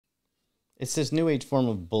It's this new age form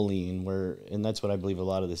of bullying and that's what I believe a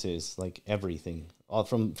lot of this is, like everything. All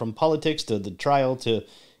from politics to the trial to,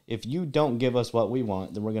 if you don't give us what we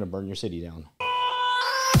want, then we're going to burn your city down.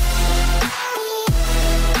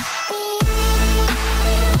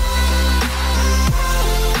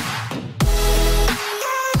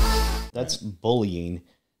 That's bullying.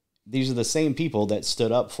 These are the same people that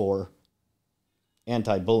stood up for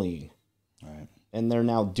anti-bullying. Right. And they're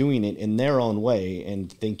now doing it in their own way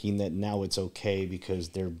and thinking that now it's okay because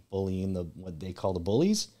they're bullying what they call the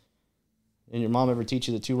bullies. And your mom ever teach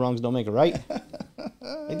you that two wrongs don't make a right?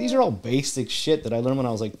 Like, these are all basic shit that I learned when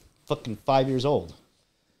I was like fucking 5 years old.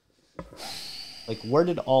 Like, where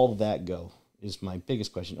did all that go is my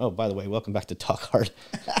biggest question. Oh, by the way, welcome back to Talk Hard.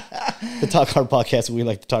 The Talk Hard podcast. We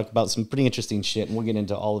like to talk about some pretty interesting shit, and we'll get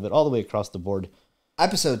into all of it all the way across the board.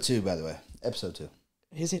 Episode 2, by the way. Episode 2.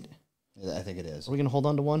 Is it? I think it is. Are we going to hold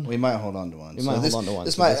on to one? We might hold on to one. We might hold on to one.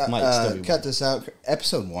 This might still be cut this out.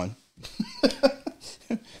 Episode 1.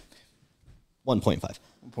 1.5.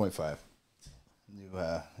 1.5.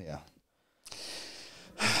 Yeah.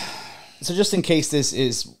 So just in case this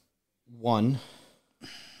is one,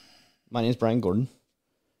 my name is Brian Gordon,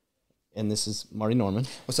 and this is Marty Norman.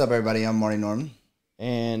 What's up, everybody? I'm Marty Norman.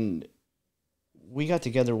 And we got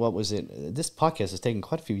together, what was it? This podcast has taken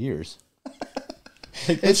quite a few years.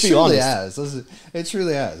 It truly has. It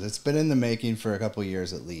truly has. It's been in the making for a couple of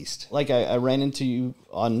years at least. Like, I ran into you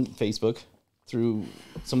on Facebook through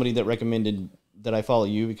somebody that recommended that I follow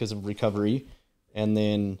you because of recovery, and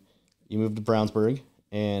then you moved to Brownsburg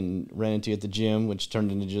and ran into you at the gym, which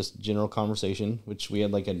turned into just general conversation, which we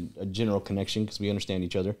had like a general connection because we understand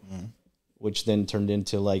each other, which then turned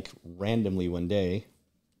into like randomly one day,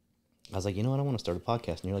 I was like, you know what, I want to start a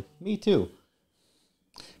podcast. And you're like, me too.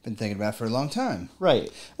 Been thinking about it for a long time.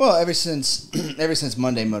 Right. Well, ever since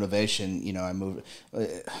Monday Motivation, you know, I moved,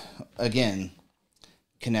 again,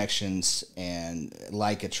 connections and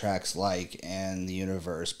like attracts like, and the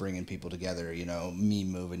universe bringing people together, you know, me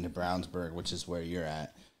moving to Brownsburg, which is where you're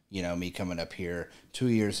at, you know, me coming up here 2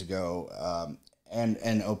 years ago,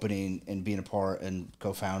 and opening and being a part and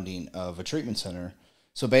co-founding of a treatment center.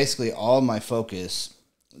 So basically all my focus,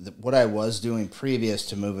 what I was doing previous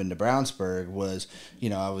to moving to Brownsburg was, you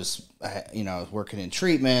know, I was working in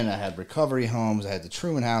treatment. I had recovery homes. I had the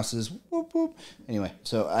Truman houses. Whoop, whoop. Anyway,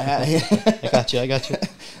 so I had. I got you.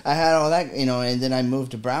 I had all that, you know, and then I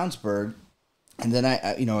moved to Brownsburg, and then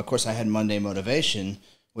I, you know, of course, I had Monday Motivation,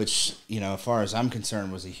 which, you know, as far as I'm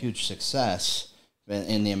concerned, was a huge success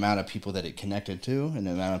in the amount of people that it connected to, and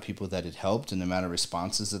the amount of people that it helped, and the amount of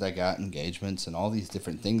responses that I got, engagements, and all these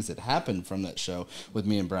different things that happened from that show with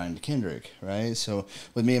me and Brian Kendrick, right? So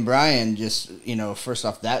with me and Brian, just, you know, first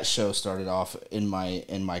off, that show started off in my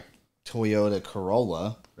Toyota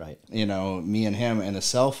Corolla, right? You know, me and him and a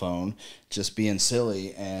cell phone, just being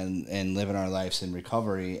silly and living our lives in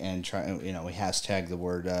recovery, and trying, you know, we hashtag the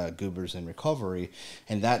word goobers in recovery,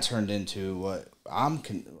 and that turned into what I'm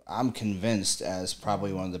convinced as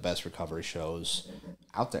probably one of the best recovery shows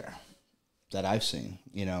out there that I've seen,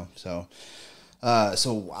 you know. So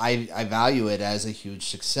I value it as a huge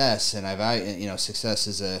success, and I value, you know, success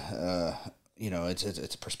is you know, it's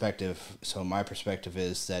a perspective. So my perspective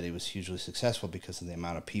is that it was hugely successful because of the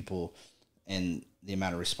amount of people and the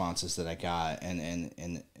amount of responses that I got,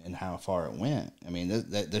 and how far it went. I mean,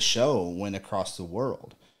 the show went across the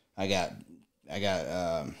world. I got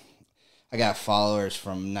followers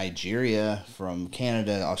from Nigeria, from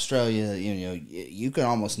Canada, Australia. You know, you can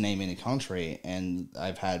almost name any country, and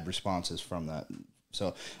I've had responses from that.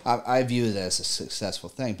 So I view it as a successful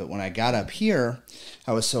thing. But when I got up here,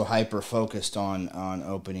 I was so hyper focused on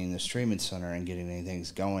opening this treatment center and getting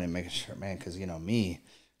things going and making sure, man, because, you know, me,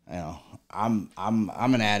 you know, I'm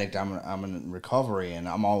an addict. I'm in recovery, and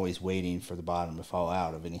I'm always waiting for the bottom to fall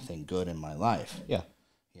out of anything good in my life. Yeah.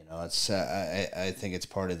 You know, it's I think it's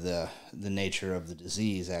part of the nature of the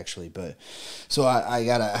disease, actually. But so I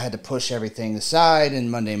had to push everything aside, and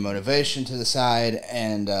Monday Motivation to the side,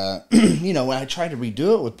 and you know, when I tried to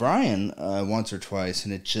redo it with Brian once or twice,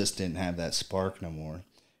 and it just didn't have that spark no more.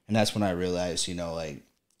 And that's when I realized, you know, like,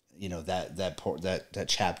 you know, that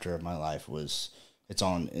chapter of my life it's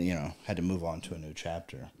on, you know, had to move on to a new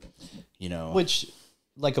chapter. You know, which,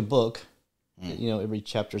 like a book. You know, every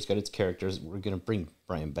chapter's got its characters. We're going to bring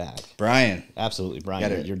Brian back. Brian. Absolutely,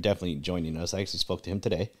 Brian. You're definitely joining us. I actually spoke to him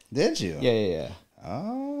today. Did you? Yeah.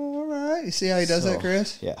 All right. You see how he does that,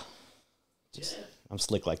 Chris? Yeah. I'm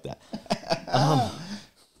slick like that.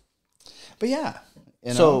 But yeah. You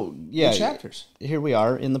know, so, yeah. Chapters. Here we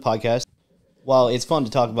are in the podcast. While it's fun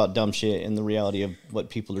to talk about dumb shit and the reality of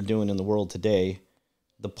what people are doing in the world today,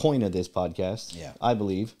 the point of this podcast, I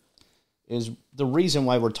believe, is the reason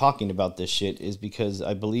why we're talking about this shit is because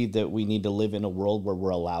I believe that we need to live in a world where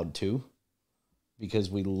we're allowed to, because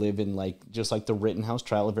we live in, like, just like the Rittenhouse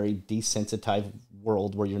trial, a very desensitized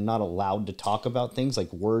world where you're not allowed to talk about things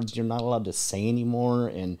like words you're not allowed to say anymore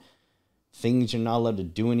and things you're not allowed to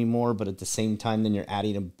do anymore. But at the same time, then you're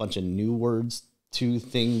adding a bunch of new words to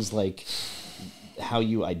things like how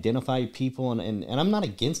you identify people. And I'm not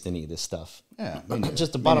against any of this stuff. Yeah.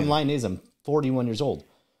 Just the bottom line is I'm 41 years old.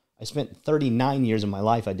 I spent 39 years of my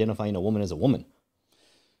life identifying a woman as a woman.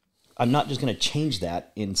 I'm not just going to change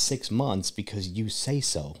that in 6 months because you say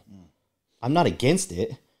so. I'm not against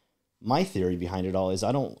it. My theory behind it all is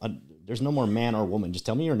there's no more man or woman. Just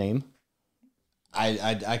tell me your name.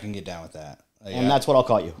 I can get down with that. Like, and that's what I'll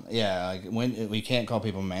call you. Yeah, like when we can't call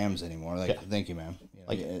people ma'ams anymore. Like, thank you, ma'am. You know,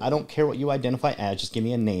 like, I don't care what you identify as. Just give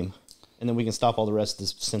me a name, and then we can stop all the rest of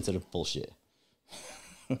this sensitive bullshit.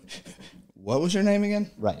 What was your name again?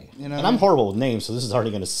 Right. You know, and I'm horrible with names, so this is already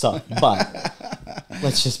going to suck. But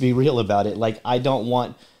let's just be real about it. Like, I don't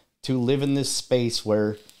want to live in this space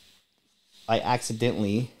where I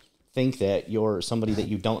accidentally think that you're somebody that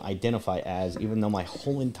you don't identify as, even though my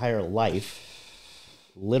whole entire life,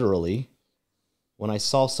 literally, when I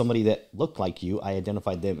saw somebody that looked like you, I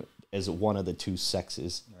identified them as one of the two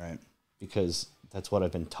sexes. Right. Because that's what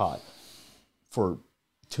I've been taught for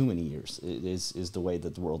too many years. It is the way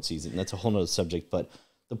that the world sees it. And that's a whole nother subject. But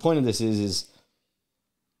the point of this is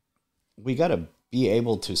we got to be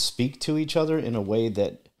able to speak to each other in a way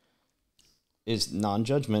that is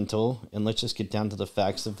non-judgmental. And let's just get down to the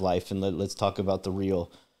facts of life. And let's talk about the real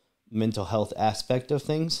mental health aspect of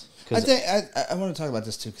things. I want to talk about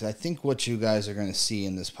this too, because I think what you guys are going to see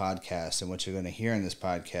in this podcast and what you're going to hear in this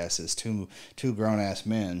podcast is two grown-ass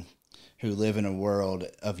men who live in a world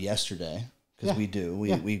of yesterday. Because we do.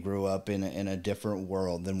 We grew up in a different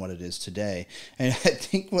world than what it is today. And I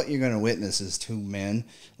think what you're going to witness is two men,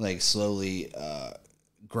 like, slowly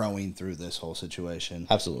growing through this whole situation.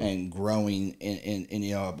 Absolutely. And growing in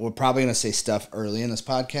you know, we're probably going to say stuff early in this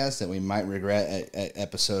podcast that we might regret at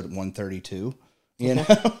episode 132. You know?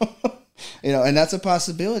 You know, and that's a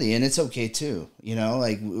possibility. And it's okay, too. You know,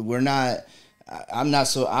 like, we're not...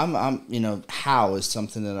 I'm you know, HOW is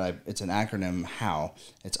something that it's an acronym, HOW.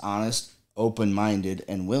 It's honest, open-minded,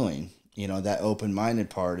 and willing. You know, that open-minded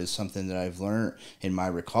part is something that I've learned in my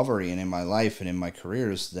recovery and in my life and in my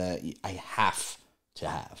careers that I have to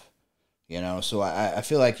have. You know, so I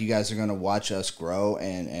feel like you guys are going to watch us grow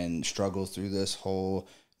and struggle through this whole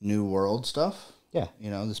new world stuff. Yeah. You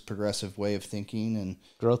know, this progressive way of thinking and...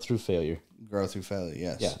 Grow through failure. Grow through failure,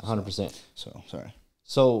 yes. Yeah, 100%. So sorry.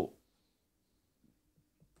 So,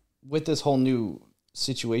 with this whole new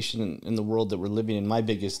situation in the world that we're living in, my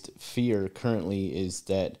biggest fear currently is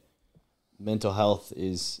that mental health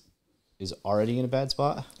is already in a bad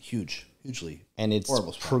spot. Hugely. And it's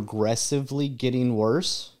progressively getting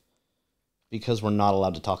worse because we're not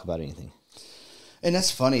allowed to talk about anything. And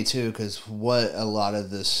that's funny, too, because what a lot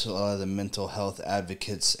of the mental health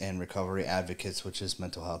advocates and recovery advocates, which is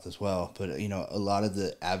mental health as well, but, you know, a lot of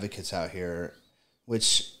the advocates out here,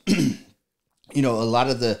 which... You know, a lot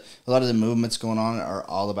of the movements going on are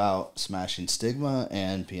all about smashing stigma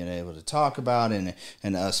and being able to talk about it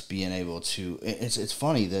and us being able to. It's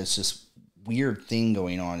funny that it's this weird thing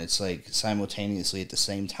going on. It's like simultaneously at the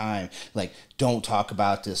same time, like, don't talk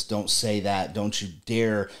about this, don't say that, don't you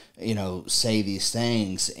dare, you know, say these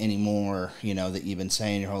things anymore, you know, that you've been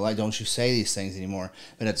saying your whole life. Don't you say these things anymore.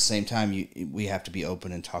 But at the same time, we have to be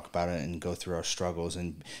open and talk about it and go through our struggles,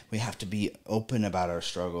 and we have to be open about our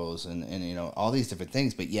struggles and you know, all these different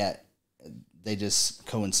things, but yet they just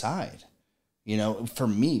coincide. You know, for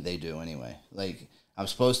me, they do anyway. Like, I'm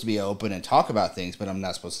supposed to be open and talk about things, but I'm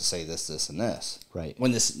not supposed to say this, this, and this. Right.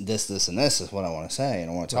 When this, and this is what I want to say and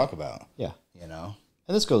I want to talk about. Yeah. You know?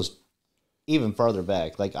 And this goes even farther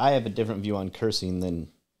back. Like, I have a different view on cursing than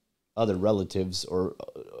other relatives or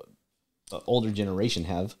older generation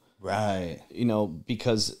have. Right. You know,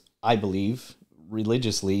 because I believe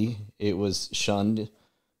religiously it was shunned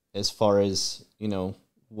as far as, you know,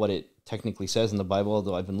 what it technically says in the Bible,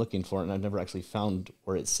 although I've been looking for it and I've never actually found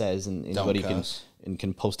where it says, and anybody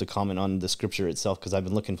can post a comment on the scripture itself because I've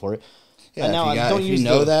been looking for it. Yeah, and now if you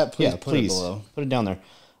know that, please put it below. Put it down there.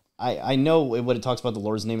 I know what it talks about, the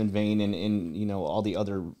Lord's name in vain, and you know, all the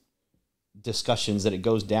other discussions that it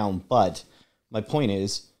goes down, but my point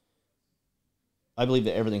is I believe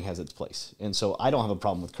that everything has its place. And so I don't have a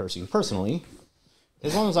problem with cursing personally,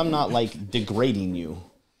 as long as I'm not like degrading you,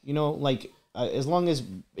 you know, like as long as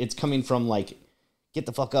it's coming from like, get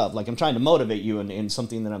the fuck up. Like, I'm trying to motivate you in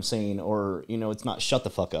something that I'm saying, or, you know, it's not shut the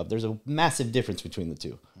fuck up. There's a massive difference between the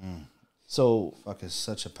two. So fuck is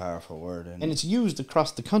such a powerful word, and it's used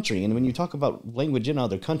across the country. And when you talk about language in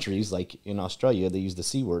other countries, like in Australia, they use the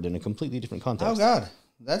C word in a completely different context. Oh God,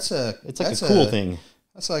 it's like a cool thing.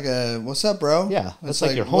 That's like a what's up, bro? Yeah, that's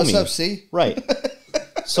like your homie. What's up, C? Right.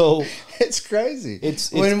 So it's crazy.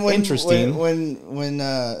 It's interesting. When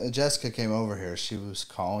Jessica came over here, she was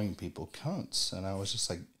calling people cunts, and I was just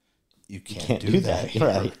like, "You can't do that."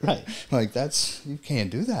 Right. Like you can't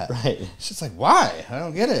do that. Right. It's just like, why? I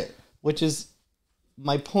don't get it. Which is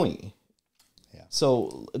my point. Yeah.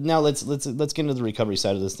 So now let's get into the recovery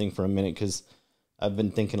side of this thing for a minute, because I've been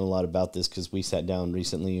thinking a lot about this, because we sat down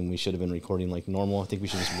recently and we should have been recording like normal. I think we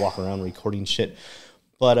should just walk around recording shit.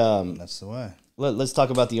 But that's the way. Let's talk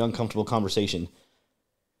about the uncomfortable conversation.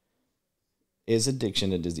 Is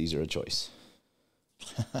addiction a disease or a choice?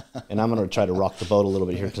 And I'm going to try to rock the boat a little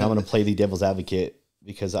bit here, because I'm going to play the devil's advocate,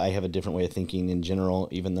 because I have a different way of thinking in general,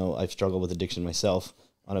 even though I've struggled with addiction myself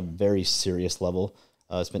on a very serious level.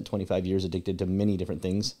 I spent 25 years addicted to many different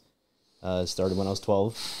things. Started when I was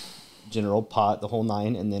 12, general pot, the whole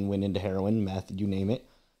nine, and then went into heroin, meth, you name it.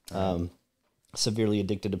 Severely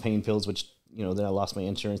addicted to pain pills, which, then I lost my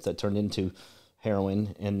insurance. That turned into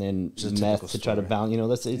heroin, and then meth to try to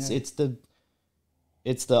balance.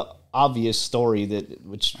 It's the obvious story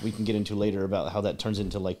which we can get into later about how that turns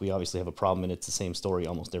into, like, we obviously have a problem and it's the same story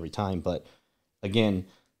almost every time. But again,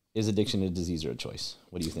 is addiction a disease or a choice?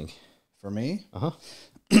 What do you think? For me? Uh-huh.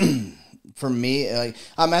 For me, like,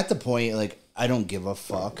 I'm at the point, like, I don't give a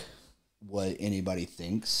fuck what anybody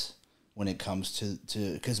thinks when it comes to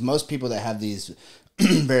because most people that have these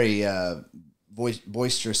very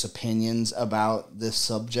boisterous opinions about this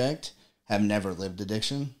subject have never lived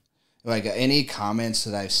addiction. Like, any comments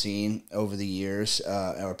that I've seen over the years,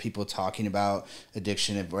 or people talking about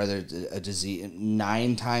addiction, whether it's a disease,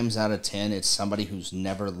 9 times out of 10, it's somebody who's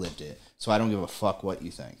never lived it. So I don't give a fuck what you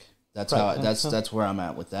think. That's right. That's where I'm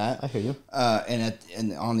at with that. I hear you.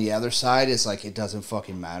 And on the other side, it's like, it doesn't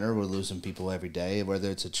fucking matter. We're losing people every day, whether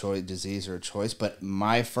it's a disease or a choice. But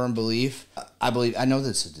my firm belief, I know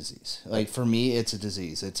that it's a disease. Like, for me, it's a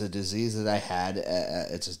disease. It's a disease that I had.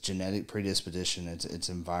 It's a genetic predisposition. It's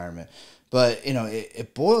environment. But,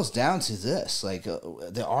 it boils down to this. Like,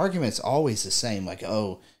 the argument's always the same. Like,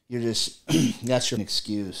 oh, you're just, that's your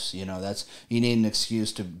excuse, you need an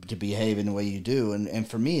excuse to behave in the way you do. And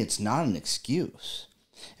for me, it's not an excuse.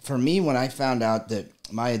 For me, when I found out that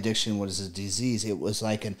my addiction was a disease, it was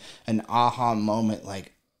like an aha moment,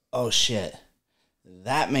 like, oh shit,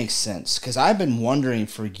 that makes sense. Because I've been wondering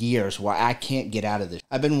for years why I can't get out of this.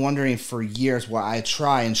 I've been wondering for years why I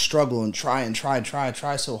try and struggle and try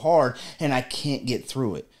so hard, and I can't get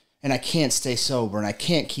through it. And I can't stay sober, and I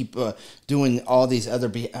can't keep doing all these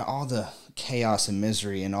all the chaos and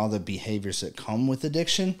misery and all the behaviors that come with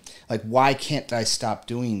addiction. Like, why can't I stop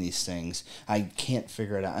doing these things? I can't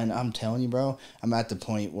figure it out. And I'm telling you, bro, I'm at the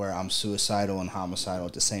point where I'm suicidal and homicidal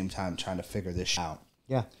at the same time, trying to figure this out.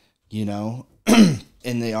 Yeah.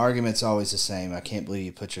 And the argument's always the same. I can't believe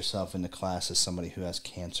you put yourself in the class as somebody who has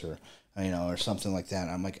cancer, or something like that.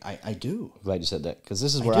 I'm like, I do. I'm glad you said that, because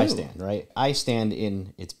this is where I stand, right? I stand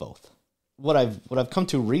in it's both. What I've come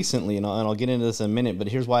to recently, and I'll get into this in a minute, but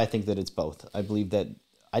here's why I think that it's both. I believe that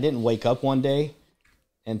I didn't wake up one day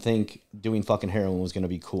and think doing fucking heroin was going to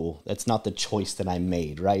be cool. That's not the choice that I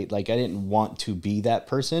made, right? Like, I didn't want to be that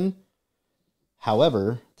person.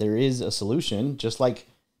 However, there is a solution, just like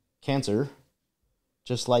cancer,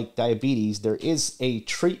 just like diabetes. There is a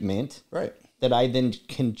treatment, right, that I then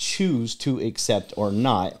can choose to accept or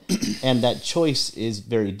not. And that choice is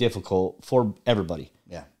very difficult for everybody.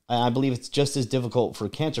 Yeah. I believe it's just as difficult for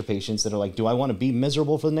cancer patients that are like, do I want to be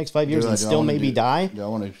miserable for the next 5 years and still maybe die? Do I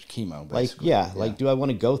want to chemo, basically? Like, do I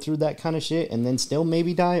want to go through that kind of shit and then still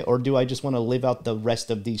maybe die? Or do I just want to live out the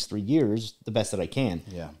rest of these 3 years the best that I can?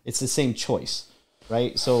 Yeah. It's the same choice,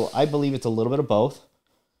 right? So I believe it's a little bit of both.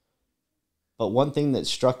 But one thing that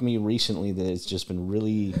struck me recently that has just been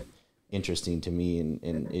really interesting to me,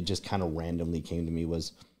 and it just kind of randomly came to me,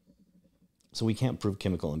 was, so we can't prove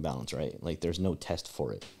chemical imbalance, right? Like, there's no test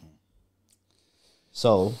for it.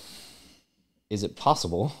 So is it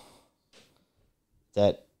possible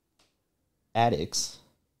that addicts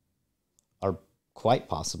are quite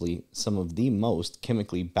possibly some of the most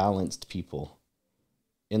chemically balanced people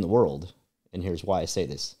in the world? And here's why I say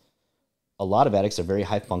this. A lot of addicts are very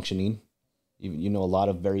high functioning. A lot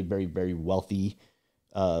of very, very, very wealthy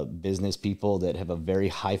business people that have a very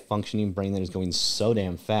high functioning brain that is going so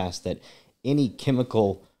damn fast that any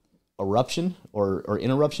chemical eruption or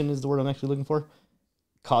interruption is the word I'm actually looking for,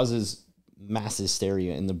 causes mass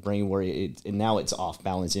hysteria in the brain where now it's off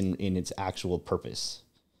balance in its actual purpose.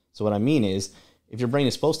 So what I mean is if your brain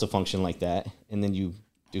is supposed to function like that, and then you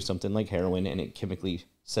do something like heroin and it chemically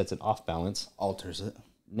sets it off balance, alters it.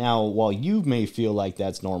 Now, while you may feel like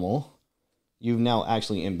that's normal, you've now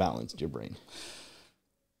actually imbalanced your brain.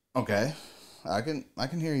 Okay, I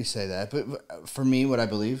can hear you say that, but for me, what I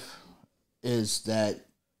believe is that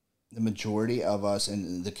the majority of us,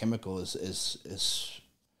 and the chemical is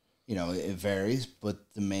it varies,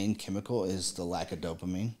 but the main chemical is the lack of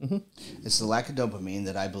dopamine. Mm-hmm. It's the lack of dopamine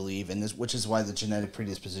that I believe, and which is why the genetic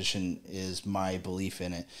predisposition is my belief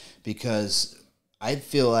in it, because I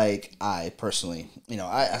feel like I personally,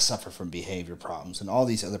 I suffer from behavior problems and all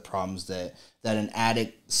these other problems that an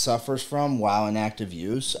addict suffers from while in active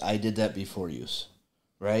use. I did that before use,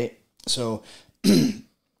 right? So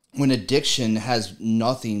when addiction has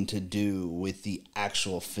nothing to do with the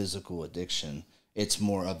actual physical addiction, it's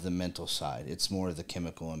more of the mental side. It's more of the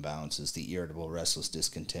chemical imbalances, the irritable, restless,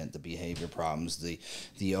 discontent, the behavior problems, the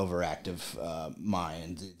overactive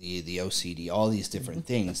mind, the OCD, all these different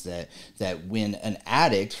things that when an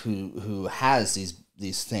addict who has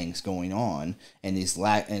these things going on and these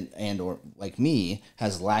and or like me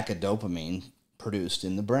has lack of dopamine produced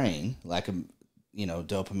in the brain, lack of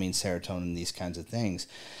dopamine, serotonin, these kinds of things.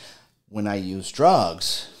 When I use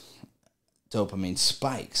drugs, dopamine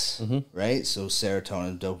spikes, right? So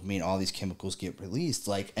serotonin, dopamine, all these chemicals get released,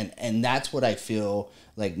 and that's what I feel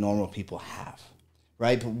like normal people have,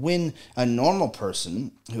 right? But when a normal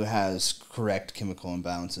person who has correct chemical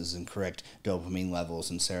imbalances and correct dopamine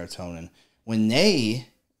levels and serotonin, when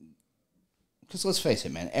because let's face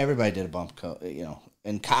it, man, everybody did a bump,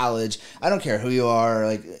 in college. I don't care who you are.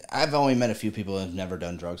 Like, I've only met a few people who have never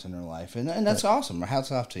done drugs in their life, and that's awesome.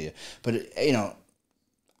 Hats off to you. But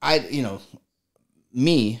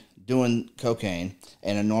me doing cocaine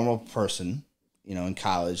and a normal person, in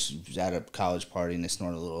college, at a college party and they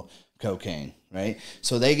snort a little cocaine, right?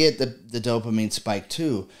 So they get the dopamine spike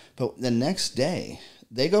too, but the next day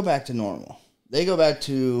they go back to normal. They go back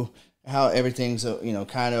to how everything's,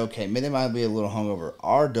 kind of okay. Maybe they might be a little hungover.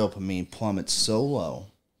 Our dopamine plummets so low,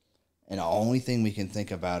 and the only thing we can think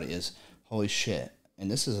about is, holy shit, and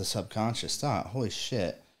this is a subconscious thought, holy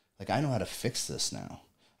shit, like I know how to fix this now.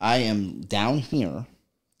 I am down here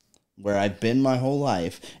where I've been my whole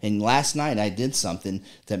life, and last night I did something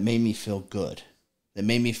that made me feel good, that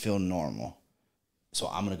made me feel normal. So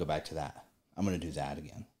I'm going to go back to that. I'm going to do that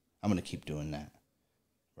again. I'm going to keep doing that,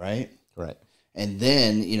 right? Right. And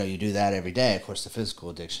then, you do that every day. Of course, the physical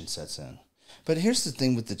addiction sets in. But here's the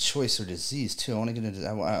thing with the choice or disease, too. I want to get into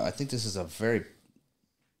that. I think this is a very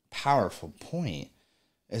powerful point.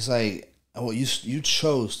 It's like, well, you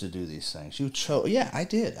chose to do these things. You chose. Yeah, I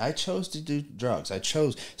did. I chose to do drugs.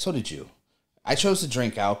 So did you. I chose to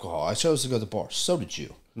drink alcohol. I chose to go to the bar. So did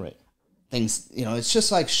you. Right. Things, it's just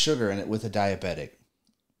like sugar in it with a diabetic.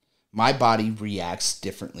 My body reacts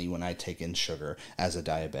differently when I take in sugar as a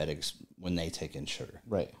diabetic when they take in sugar.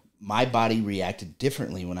 Right. My body reacted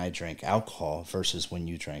differently when I drank alcohol versus when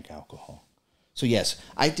you drank alcohol. So yes,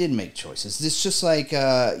 I did make choices. It's just like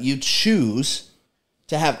you choose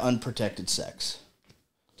to have unprotected sex.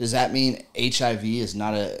 Does that mean HIV is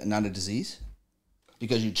not a disease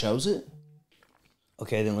because you chose it?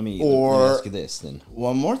 Okay, then let me ask you this then.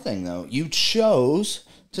 One more thing though, you chose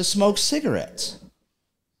to smoke cigarettes.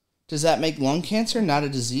 Does that make lung cancer not a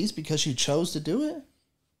disease because you chose to do it?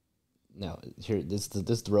 Now, here, this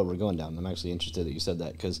is the road we're going down. I'm actually interested that you said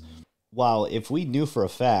that, because while if we knew for a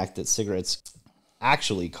fact that cigarettes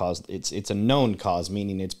actually cause, it's a known cause,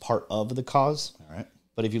 meaning it's part of the cause. All right.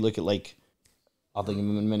 But if you look at, like, I'll think of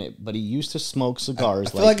him in a minute, but he used to smoke cigars.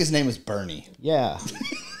 I feel like his name was Bernie. Yeah.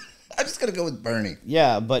 I'm just going to go with Bernie.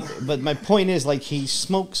 Yeah, but my point is, like, he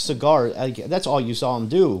smoked cigars. Like, that's all you saw him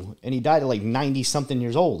do. And he died at, like, 90-something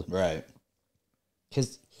years old. Right.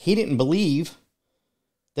 Because he didn't believe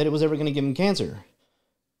that it was ever going to give him cancer.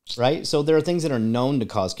 Right? So there are things that are known to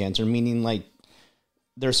cause cancer, meaning, like,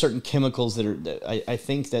 there are certain chemicals that I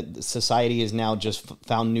think that society has now just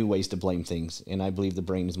found new ways to blame things. And I believe the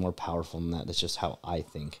brain is more powerful than that. That's just how I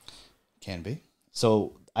think. Can be.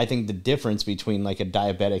 So I think the difference between like a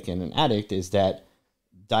diabetic and an addict is that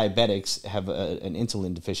diabetics have an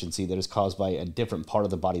insulin deficiency that is caused by a different part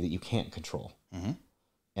of the body that you can't control. Mm-hmm.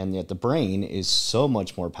 And yet the brain is so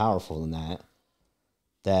much more powerful than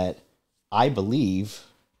that I believe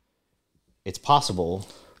it's possible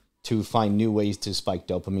to find new ways to spike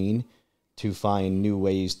dopamine, to find new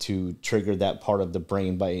ways to trigger that part of the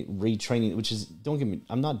brain by retraining, which is, don't get me,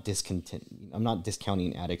 I'm not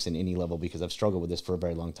discounting addicts in any level because I've struggled with this for a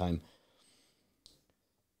very long time.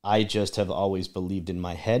 I just have always believed in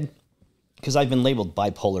my head because I've been labeled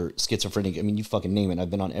bipolar, schizophrenic. I mean, you fucking name it. I've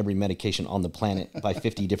been on every medication on the planet by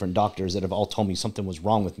 50 different doctors that have all told me something was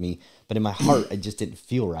wrong with me. But in my heart, I just didn't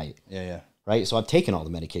feel right. Yeah. Right? So I've taken all the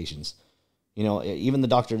medications. You know, even the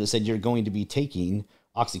doctor that said you're going to be taking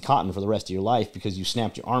Oxycontin for the rest of your life because you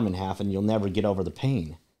snapped your arm in half and you'll never get over the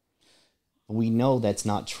pain. We know that's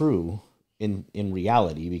not true in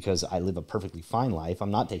reality because I live a perfectly fine life. I'm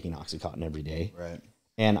not taking Oxycontin every day. Right.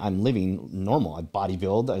 And I'm living normal. I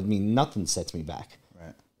bodybuild. I mean, nothing sets me back.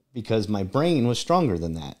 Right. Because my brain was stronger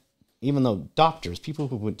than that. Even though doctors, people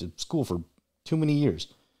who went to school for too many years,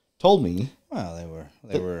 told me. Well,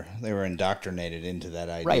 they were indoctrinated into that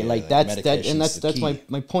idea. Right, like that's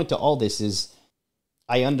my point to all this is,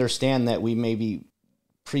 I understand that we may be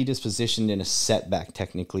predispositioned in a setback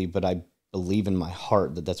technically, but I believe in my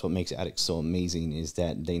heart that that's what makes addicts so amazing is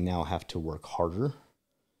that they now have to work harder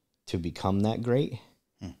to become that great.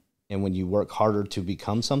 And when you work harder to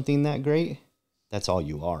become something that great, that's all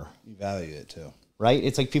you are. You value it too. Right?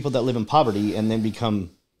 It's like people that live in poverty and then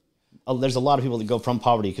become, there's a lot of people that go from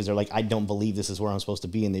poverty because they're like, I don't believe this is where I'm supposed to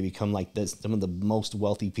be. And they become like this, some of the most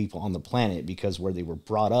wealthy people on the planet because where they were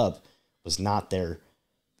brought up was not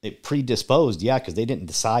it predisposed. Yeah. Because they didn't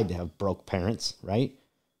decide to have broke parents, right?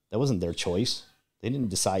 That wasn't their choice. They didn't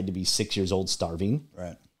decide to be 6 years old starving.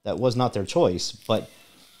 Right. That was not their choice, but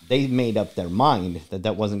they made up their mind that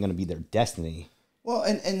that wasn't going to be their destiny. Well,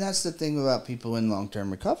 and that's the thing about people in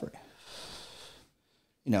long-term recovery.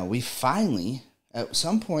 You know, we finally, at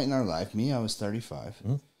some point in our life, I was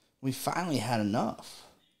 35, we finally had enough.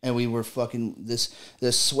 And we were fucking, this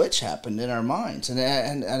switch happened in our minds.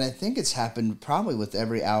 And I think it's happened probably with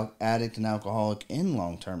every addict and alcoholic in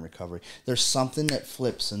long-term recovery. There's something that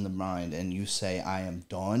flips in the mind and you say, I am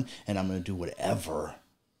done and I'm going to do whatever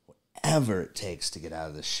it takes to get out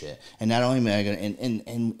of this shit. And not only am I going to,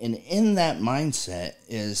 and in that mindset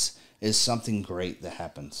is something great that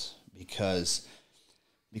happens because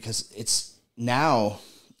it's now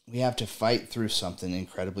we have to fight through something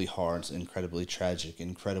incredibly hard, incredibly tragic,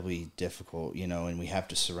 incredibly difficult, you know, and we have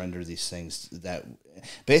to surrender these things that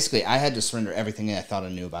basically I had to surrender everything that I thought I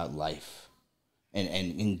knew about life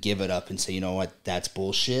and give it up and say, you know what, that's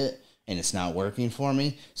bullshit. And it's not working for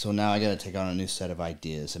me, so now I got to take on a new set of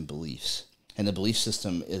ideas and beliefs. And the belief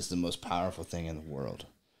system is the most powerful thing in the world.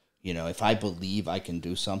 You know, if I believe I can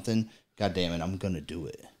do something, God damn it, I'm going to do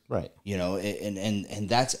it. Right. You know, and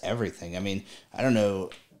that's everything. I mean, I don't know.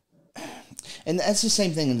 And that's the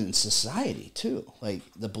same thing in society, too. Like,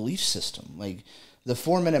 the belief system. Like, the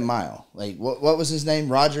 4-minute mile. Like, what was his name?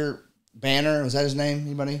 Roger Banner? Was that his name?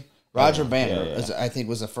 anybody? Roger Banner, I think,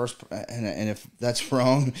 was the first, and if that's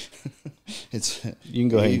wrong, you can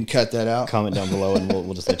go ahead. You can cut that out. Comment down below, and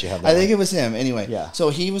we'll just let you have that. I think it was him. Anyway, yeah.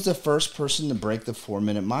 So he was the first person to break the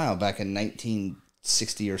 4-minute mile back in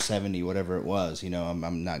 1960 or 70, whatever it was. You know,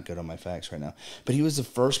 I'm not good on my facts right now, but he was the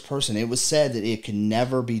first person. It was said that it could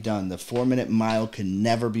never be done. The 4-minute mile could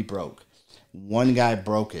never be broke. One guy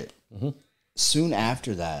broke it. Mm-hmm. Soon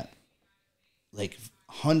after that, like,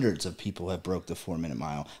 hundreds of people have broke the 4-minute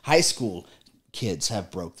mile. High school kids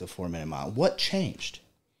have broke the 4-minute mile. What changed?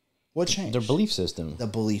 What changed? Their belief system. The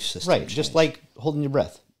belief system. Right, changed. just like holding your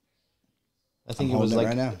breath. I think it was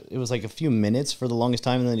like it was like a few minutes for the longest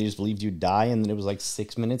time, and then they just believed you'd die, and then it was like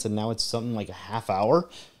 6 minutes, and now it's something like a half hour.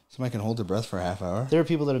 Somebody can hold their breath for a half hour. There are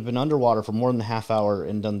people that have been underwater for more than a half hour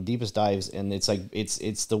and done the deepest dives, and it's like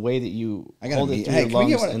it's the way that you hold it through your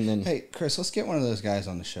lungs, and then hey, Chris, let's get one of those guys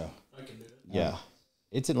on the show. I can do it. Yeah.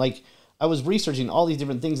 It's in like, I was researching all these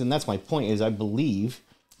different things, and that's my point, is I believe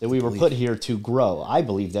that we were put here to grow. I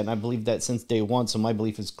believe that, and I believe that since day one, so my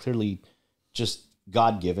belief is clearly just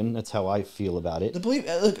God-given. That's how I feel about it. The belief,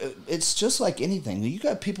 look, it's just like anything. You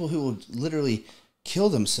got people who will literally kill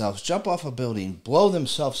themselves, jump off a building, blow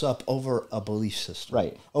themselves up over a belief system.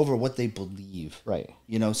 Right. Over what they believe. Right.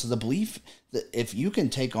 You know, so the belief, that if you can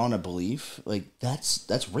take on a belief, like,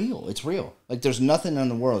 that's real. It's real. Like, there's nothing in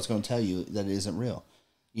the world that's going to tell you that it isn't real.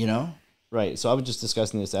 You know? Right. So I was just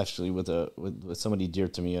discussing this actually with somebody dear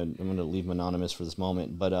to me. I'm going to leave him anonymous for this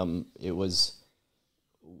moment, but it was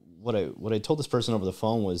what I told this person over the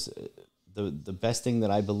phone was the best thing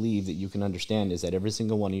that I believe that you can understand is that every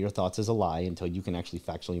single one of your thoughts is a lie until you can actually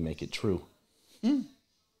factually make it true. All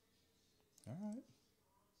right.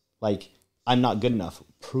 Like, I'm not good enough.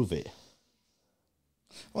 Prove it.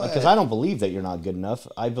 Well, because I don't believe that you're not good enough.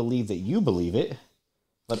 I believe that you believe it.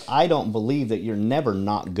 But I don't believe that you're never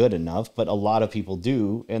not good enough, but a lot of people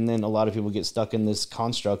do. And then a lot of people get stuck in this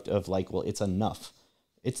construct of like, well, it's enough.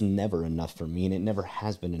 It's never enough for me, and it never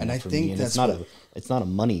has been enough for me. And it's not a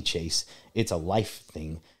money chase. It's a life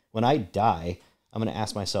thing. When I die, I'm going to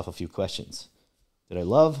ask myself a few questions. Did I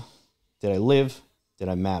love? Did I live? Did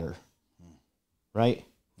I matter? Right?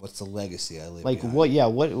 What's the legacy I leave Like behind? what? Yeah.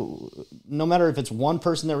 What? No matter if it's one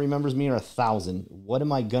person that remembers me or 1,000, what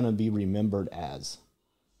am I gonna be remembered as?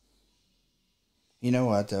 You know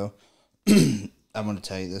what though? I'm going to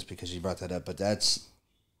tell you this because you brought that up, but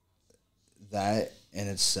that in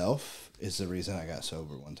itself is the reason I got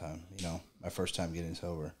sober one time. You know, my first time getting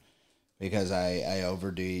sober, because I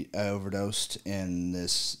overdosed in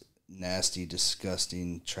this nasty,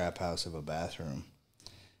 disgusting trap house of a bathroom,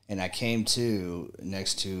 and I came to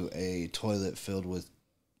next to a toilet filled with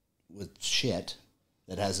shit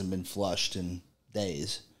that hasn't been flushed in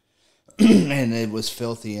days. And it was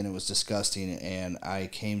filthy and it was disgusting, and I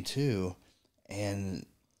came to, and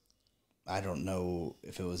I don't know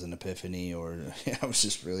if it was an epiphany or I was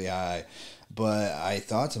just really high, but I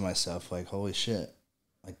thought to myself, like, holy shit,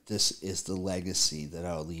 like this is the legacy that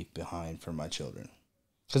I'll leave behind for my children.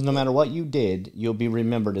 Because no matter what you did, you'll be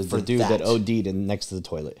remembered as the dude that OD'd in next to the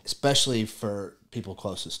toilet. Especially for people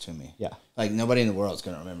closest to me. Yeah. Like, nobody in the world is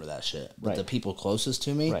going to remember that shit. But the people closest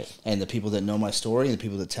to me, and the people that know my story, and the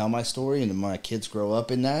people that tell my story, and my kids grow up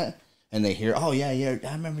in that, and they hear, oh, yeah,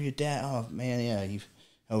 I remember your dad. Oh, man, yeah, you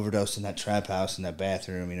overdosed in that trap house in that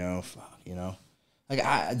bathroom, you know. Fuck, you know. Like,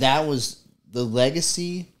 that was the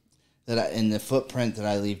legacy and the footprint that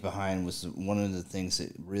I leave behind was one of the things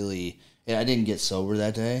that really... Yeah, I didn't get sober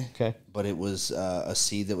that day. Okay, but it was a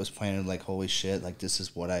seed that was planted. Like, holy shit! Like, this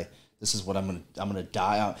is what I'm gonna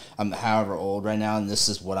die. I'm however old right now, and this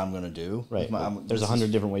is what I'm gonna do. Right. There's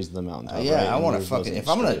 100 different ways to the mountaintop. Yeah, right? I want to fucking. If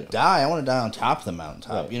I'm gonna die, I want to die on top of the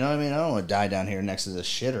mountaintop. Right. You know what I mean? I don't want to die down here next to the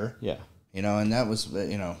shitter. Yeah. You know, and that was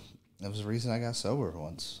the reason I got sober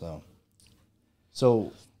once.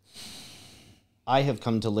 So, I have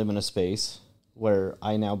come to live in a space where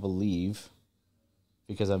I now believe.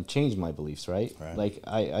 Because I've changed my beliefs, right? Like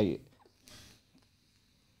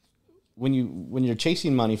when you're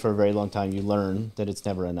chasing money for a very long time, you learn that it's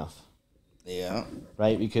never enough. Yeah.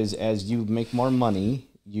 Right? Because as you make more money,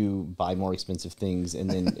 you buy more expensive things, and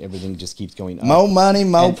then everything just keeps going up. More money,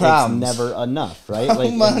 more problems. It's never enough, right?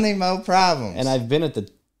 More money, more problems. And I've been at the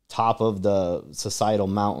top of the societal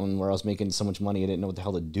mountain where I was making so much money I didn't know what the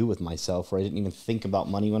hell to do with myself, where I didn't even think about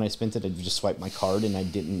money when I spent it. I'd just swipe my card and I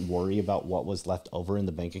didn't worry about what was left over in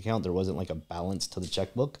the bank account. There wasn't like a balance to the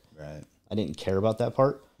checkbook. Right. I didn't care about that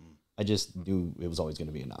part. I just knew it was always going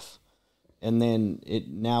to be enough. And then it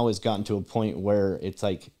now has gotten to a point where it's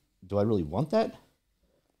like, do I really want that?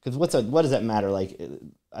 Because what does that matter? Like,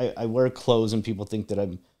 I wear clothes and people think that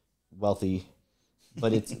I'm wealthy,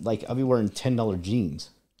 but it's like I'll be wearing $10 jeans.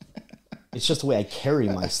 It's just the way I carry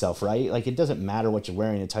myself, right? Like, it doesn't matter what you're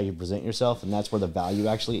wearing, it's how you present yourself, and that's where the value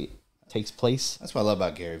actually takes place. That's what I love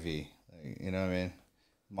about Gary Vee. Like, you know what I mean?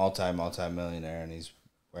 Multi-millionaire, and he's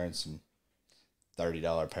wearing some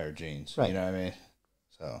 $30 pair of jeans. Right. You know what I mean?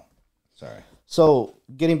 So, sorry. So,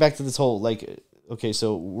 getting back to this whole, like, okay,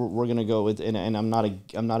 so we're going to go with, and I'm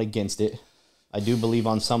not against it. I do believe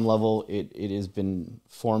on some level it has been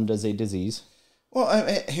formed as a disease. Well, I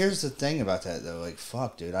mean, here's the thing about that though. Like,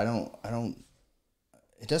 fuck, dude, I don't.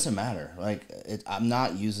 It doesn't matter. Like, I'm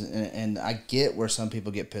not using, and I get where some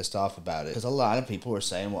people get pissed off about it because a lot of people are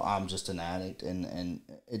saying, "Well, I'm just an addict," and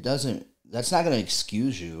it doesn't. That's not going to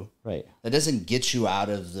excuse you. Right. That doesn't get you out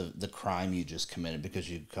of the crime you just committed because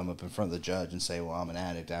you come up in front of the judge and say, "Well, I'm an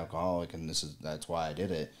addict, alcoholic, and that's why I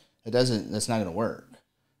did it." It doesn't. That's not going to work.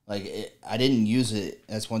 Like, I didn't use it.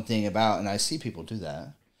 That's one thing about, and I see people do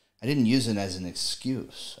that. I didn't use it as an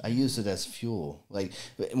excuse. I used it as fuel. Like,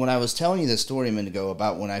 when I was telling you the story a minute ago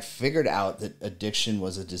about when I figured out that addiction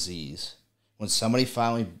was a disease, when somebody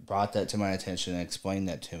finally brought that to my attention and explained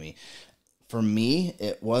that to me, for me,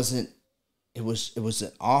 it was an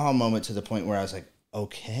aha moment to the point where I was like,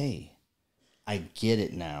 okay, I get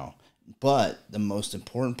it now. But the most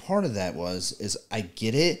important part of that is I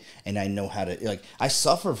get it and I know how to, like, I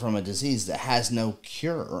suffer from a disease that has no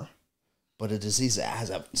cure, but a disease that has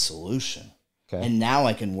a solution. Okay. And now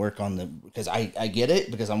I can work on because I get it,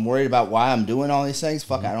 because I'm worried about why I'm doing all these things.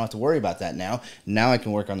 Fuck, I don't have to worry about that now. Now I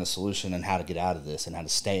can work on the solution and how to get out of this and how to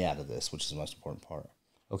stay out of this, which is the most important part.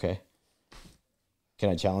 Okay. Can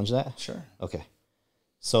I challenge that? Sure. Okay.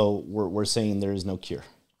 So we're saying there is no cure.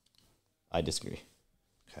 I disagree.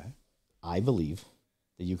 Okay. I believe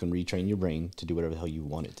that you can retrain your brain to do whatever the hell you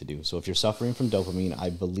want it to do. So if you're suffering from dopamine,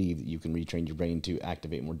 I believe that you can retrain your brain to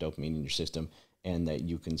activate more dopamine in your system and that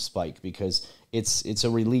you can spike, because it's a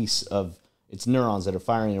release of it's neurons that are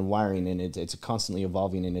firing and wiring, and it's constantly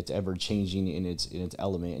evolving and it's ever changing in its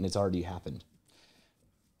element, and it's already happened.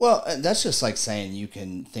 Well, that's just like saying you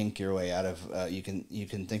can think your way out of you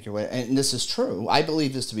can think your way, and this is true. I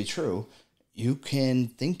believe this to be true. you can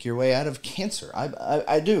think your way out of cancer. I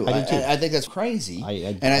do. I do too. I think that's crazy.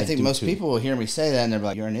 And I think most people will hear me say that and they're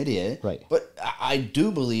like, "You're an idiot." Right. But I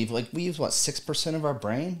do believe, like, we use what, 6% of our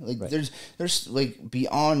brain. Like, there's like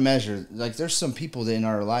beyond measure. Like, there's some people in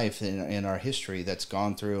our life in our history that's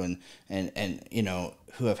gone through and you know,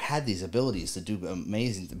 who have had these abilities to do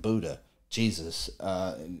amazing. Buddha, Jesus,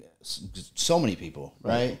 so many people,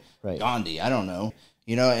 right? Gandhi, I don't know.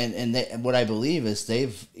 You know, and what I believe is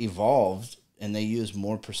they've evolved and they use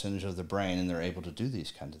more percentage of the brain and they're able to do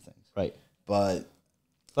these kinds of things. Right. But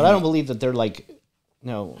I don't believe that they're like,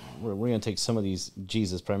 no, we're going to take some of these,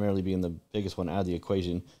 Jesus primarily being the biggest one out of the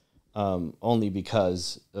equation, only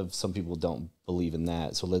because of some people don't believe in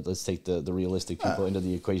that. So let's take the realistic people into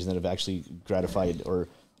the equation that have actually gratified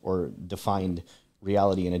or defined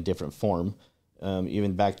reality in a different form.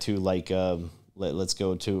 Even back to like, let's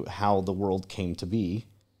go to how the world came to be,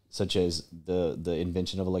 such as the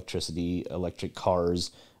invention of electricity, electric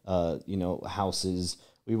cars, you know, houses.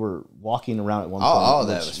 We were walking around at one point. All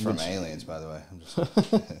that was from aliens, by the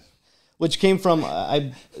way. Which came from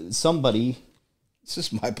somebody. It's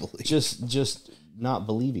just my belief. Just not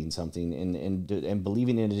believing something and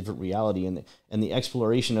believing in a different reality and the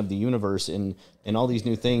exploration of the universe and all these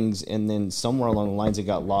new things, and then somewhere along the lines it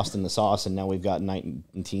got lost in the sauce, and now we've got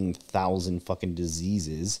 19,000 fucking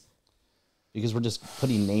diseases because we're just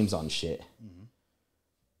putting names on shit. Mm-hmm.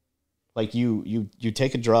 Like you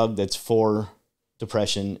take a drug that's for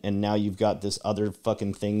depression, and now you've got this other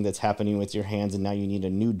fucking thing that's happening with your hands, and now you need a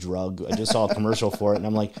new drug. I just saw a commercial for it, and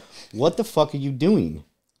I'm like, what the fuck are you doing?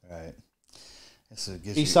 Right.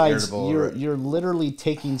 Besides, you're literally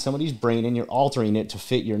taking somebody's brain and you're altering it to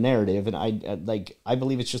fit your narrative, and I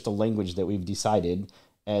believe it's just a language that we've decided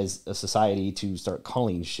as a society to start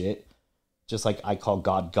calling shit. Just like I call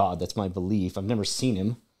God God, that's my belief. I've never seen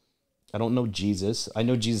him. I don't know Jesus. I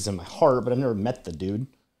know Jesus in my heart, but I've never met the dude.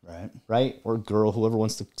 Right? Or girl, whoever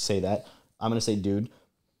wants to say that. I'm gonna say dude.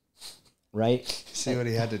 Right? See what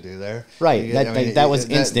he had to do there? Right. That was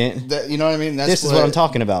instant. You know what I mean? This is what I'm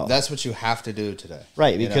talking about. That's what you have to do today.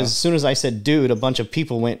 Right, because as soon as I said dude, a bunch of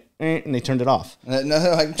people went, and they turned it off. Like,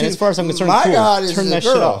 and as far as I'm concerned, my cool, God is turn a that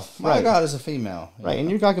girl. shit off. My God is a female. Right, and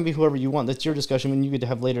you're not going to be whoever you want. That's your discussion when you get to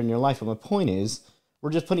have later in your life. But my point is,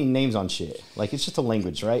 we're just putting names on shit. Like, it's just a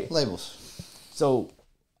language, right? Labels. So,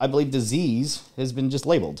 I believe disease has been just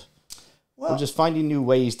labeled. We're just finding new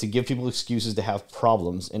ways to give people excuses to have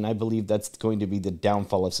problems, and I believe that's going to be the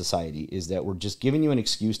downfall of society, is that we're just giving you an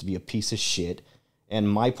excuse to be a piece of shit. And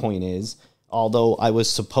my point is, although I was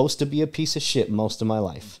supposed to be a piece of shit most of my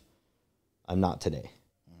life, I'm not today.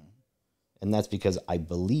 And that's because I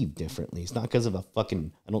believe differently. It's not because of I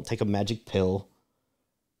don't take a magic pill.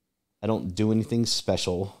 I don't do anything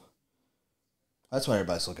special. That's what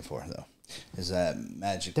everybody's looking for, though. Is that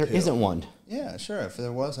magic pill. There isn't one. Yeah, sure. If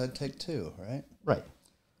there was, I'd take two, right? Right.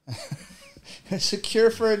 It's a cure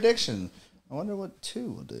for addiction. I wonder what two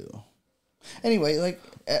will do. Anyway, like,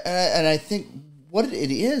 and I think what it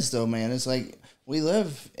is, though, man, is like we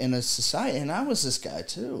live in a society, and I was this guy,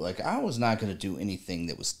 too. Like, I was not going to do anything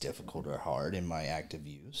that was difficult or hard in my active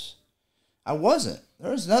use. I wasn't.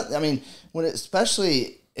 There was nothing. I mean,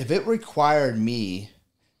 especially if it required me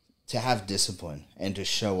to have discipline and to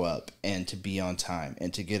show up and to be on time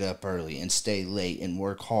and to get up early and stay late and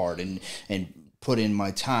work hard and put in my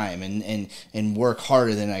time and work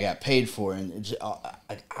harder than I got paid for. And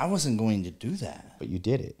I wasn't going to do that. But you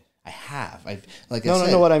did it. I have.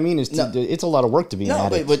 No, what I mean is it's a lot of work to be an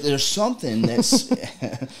addict. But there's something that's...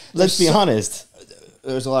 Let's be honest.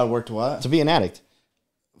 There's a lot of work to what? To be an addict.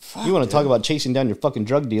 Fuck, you want to talk about chasing down your fucking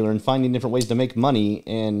drug dealer and finding different ways to make money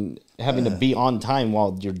and having to be on time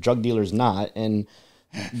while your drug dealer's not, and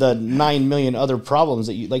the 9 million other problems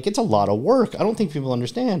that you like. It's a lot of work. I don't think people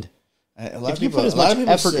understand. If you put as much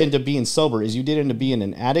effort into being sober as you did into being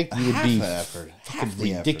an addict, you would be fucking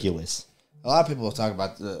ridiculous. A lot of people talk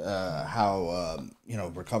about how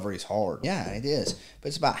recovery is hard. Yeah, it is, but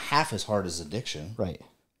it's about half as hard as addiction. Right.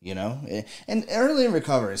 You know, and early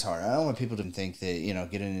recovery is hard. I don't want people to think that,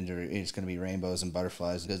 getting into it's going to be rainbows and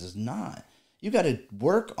butterflies, because it's not. You got to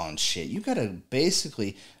work on shit. You got to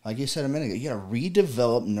basically, like you said a minute ago, you got to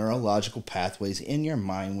redevelop neurological pathways in your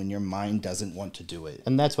mind when your mind doesn't want to do it.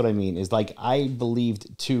 And that's what I mean is, like, I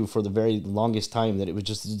believed too for the very longest time that it was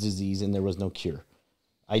just a disease and there was no cure.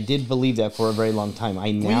 I did believe that for a very long time.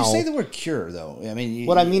 When you say the word cure, though, I mean...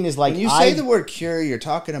 what I mean is, like... When you say the word cure, you're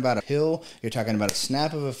talking about a pill, you're talking about a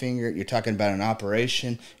snap of a finger, you're talking about an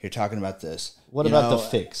operation, you're talking about this. What about the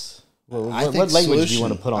fix? What language do you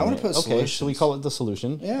want to put on it? I want to put solutions. So we call it the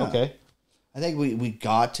solution. Yeah. Okay. I think we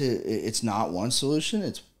got to... It's not one solution,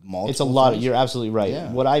 it's multiple. It's a lot. things. You're absolutely right.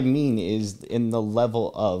 Yeah. What I mean is in the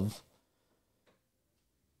level of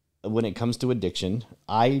when it comes to addiction,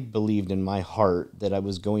 I believed in my heart that I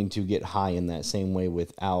was going to get high in that same way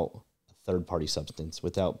without a third-party substance,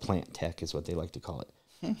 without plant tech is what they like to call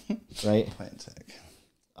it, right? Plant tech.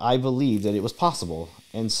 I believed that it was possible,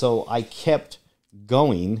 and so I kept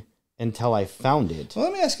going until I found it. Well,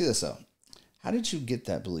 let me ask you this, though. How did you get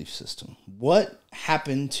that belief system? What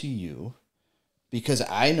happened to you? Because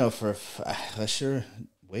I know for sure,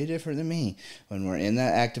 way different than me, when we're in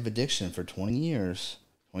that active addiction for 20 years,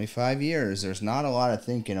 25 years, there's not a lot of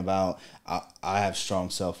thinking about, I have strong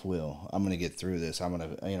self-will. I'm going to get through this. I'm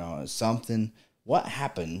going to, something. What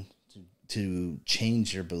happened to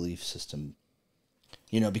change your belief system?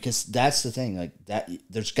 Because that's the thing, like that,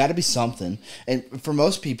 there's got to be something. And for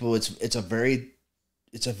most people, it's a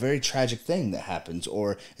very tragic thing that happens,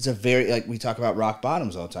 or it's a very, like we talk about rock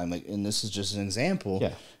bottoms all the time. Like, and this is just an example.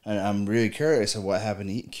 Yeah. And I'm really curious of what happened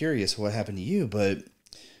to you, but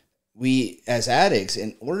we as addicts,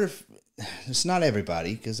 it's not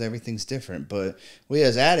everybody because everything's different, but we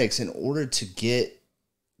as addicts, in order to get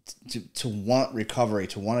to want recovery,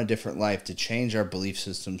 to want a different life, to change our belief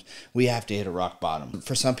systems, we have to hit a rock bottom.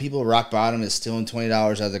 For some people, rock bottom is stealing $20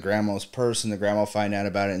 out of the grandma's purse, and the grandma find out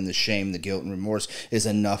about it, and the shame, the guilt, and remorse is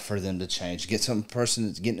enough for them to change. Get some person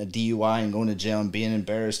that's getting a DUI and going to jail and being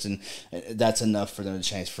embarrassed, and that's enough for them to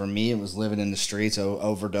change. For me, it was living in the streets,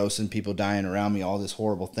 overdosing, people dying around me, all these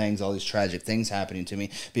horrible things, all these tragic things happening to me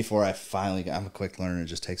before I finally got, I'm a quick learner, it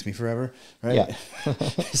just takes me forever, right? Yeah.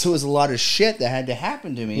 So it was a lot of shit that had to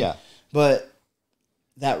happen to me. Yeah. But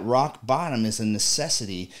that rock bottom is a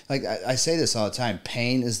necessity. Like I say this all the time,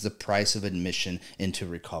 pain is the price of admission into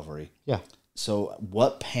recovery. Yeah. So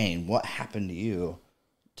what happened to you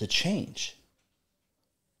to change?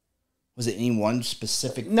 Was it any one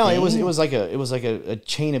specific No, thing? it was like a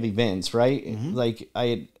chain of events, right? Mm-hmm. Like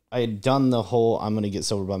I had done the whole I'm gonna get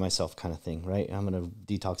sober by myself kind of thing, right? I'm gonna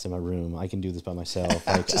detox in my room. I can do this by myself.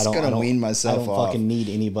 Like I don't wean myself I don't off. fucking need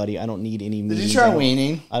anybody. I don't need any. Did you try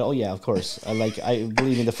weaning? Oh yeah, of course. I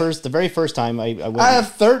believe me. The very first time I went. I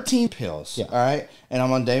have 13 pills. Yeah. All right, and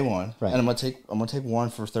I'm on day one. Right. And I'm gonna take one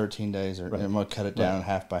for 13 days, and I'm gonna cut it down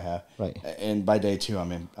half by half. Right. And by day 2,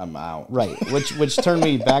 I'm out. Right. Which turned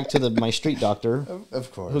me back to my street doctor,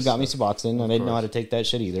 of course, who got me Suboxone, and I didn't know how to take that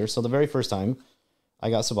shit either. So the very first time I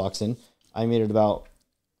got Suboxone, I made it about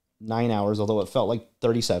 9 hours, although it felt like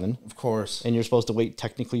 37. Of course. And you're supposed to wait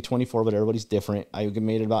technically 24, but everybody's different. I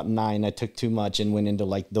made it about 9. I took too much and went into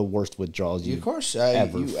like the worst withdrawals you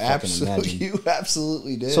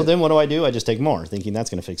absolutely did. So then what do? I just take more, thinking that's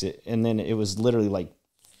going to fix it. And then it was literally like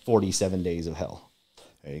 47 days of hell.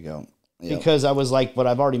 There you go. Yep. Because I was like, but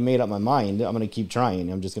I've already made up my mind. I'm going to keep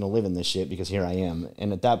trying. I'm just going to live in this shit because here I am.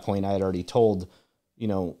 And at that point, I had already told,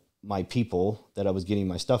 my people that I was getting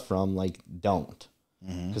my stuff from, like, don't,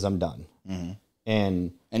 because I'm done. Mm-hmm.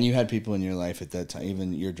 And you had people in your life at that time,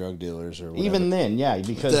 even your drug dealers or whatever. Even then, yeah,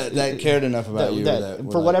 because that cared enough about you.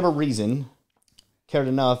 For whatever reason, cared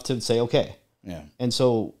enough to say, okay. Yeah. And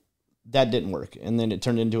so that didn't work. And then it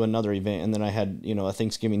turned into another event. And then I had, a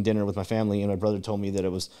Thanksgiving dinner with my family, and my brother told me that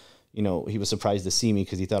it was, he was surprised to see me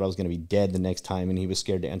because he thought I was going to be dead the next time, and he was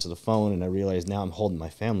scared to answer the phone. And I realized now I'm holding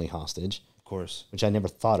my family hostage. Course, which I never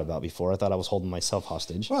thought about before. I thought I was holding myself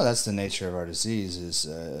hostage. Well, that's the nature of our disease,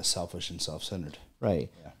 is selfish and self-centered.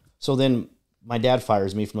 Right. Yeah. So then my dad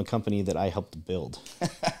fires me from a company that I helped build.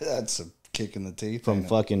 That's a kick in the teeth. From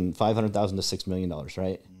fucking $500,000 to $6 million,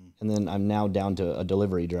 right? And then I'm now down to a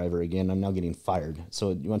delivery driver again. I'm now getting fired. So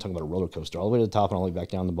you want to talk about a roller coaster, all the way to the top and all the way back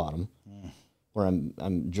down to the bottom, where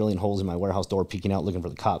I'm drilling holes in my warehouse door, peeking out, looking for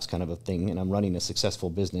the cops, kind of a thing. And I'm running a successful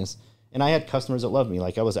business. And I had customers that loved me.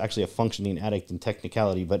 Like, I was actually a functioning addict in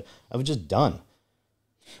technicality, but I was just done.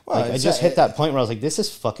 Well, I just hit that point where I was like, this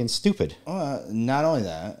is fucking stupid. Well, not only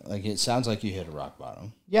that, like, it sounds like you hit a rock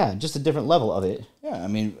bottom. Yeah, just a different level of it. Yeah, I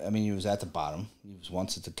mean, you was at the bottom. You was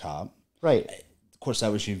once at the top. Right. Of course,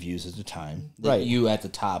 that was your views at the time. Right. You at the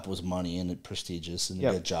top was money and prestigious and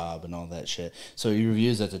a good job and all that shit. So your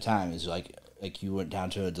views at the time is like you went down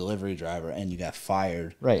to a delivery driver and you got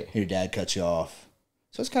fired. Right. Your dad cut you off.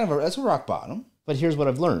 So it's kind of that's a rock bottom. But here's what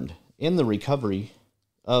I've learned in the recovery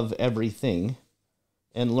of everything,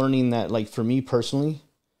 and learning that, like, for me personally,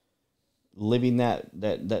 living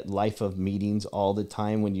that life of meetings all the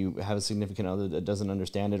time when you have a significant other that doesn't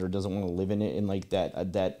understand it or doesn't want to live in it, and like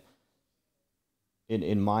that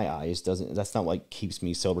in my eyes that's not what keeps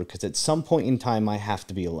me sober, because at some point in time I have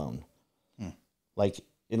to be alone. Like,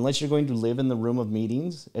 unless you're going to live in the room of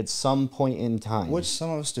meetings at some point in time. Which some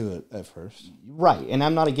of us do it at first. Right. And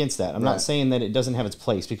I'm not against that. I'm not saying that it doesn't have its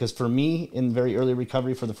place, because for me, in very early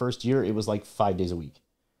recovery for the first year, it was like 5 days a week.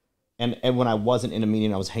 And when I wasn't in a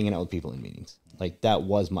meeting, I was hanging out with people in meetings. Like, that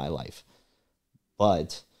was my life.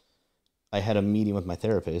 But I had a meeting with my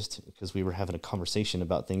therapist because we were having a conversation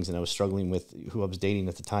about things, and I was struggling with who I was dating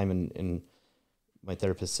at the time. And my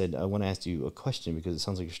therapist said, I want to ask you a question because it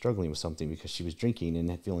sounds like you're struggling with something, because she was drinking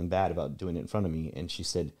and feeling bad about doing it in front of me. And she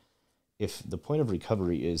said, if the point of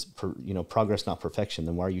recovery is, progress, not perfection,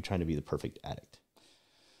 then why are you trying to be the perfect addict?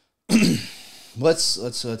 Let's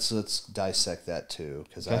dissect that too,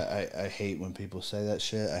 because I hate when people say that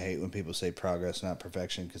shit. I hate when people say progress, not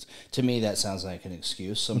perfection, because to me that sounds like an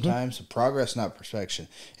excuse sometimes. Progress, not perfection.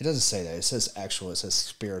 It doesn't say that. It says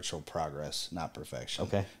spiritual progress, not perfection.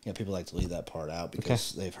 Okay. Yeah, people like to leave that part out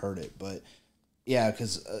because they've heard it. But yeah,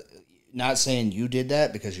 because not saying you did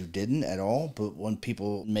that, because you didn't at all. But when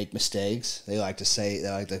people make mistakes, they like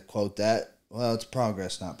to quote that. Well, it's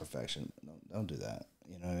progress, not perfection. Don't do that.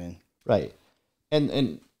 You know what I mean? Right.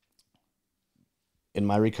 And in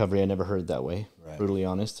my recovery, I never heard it that way. Right. Brutally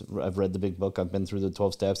honest. I've read the big book. I've been through the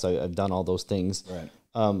 12 steps. I've done all those things.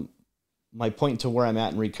 Right. My point to where I'm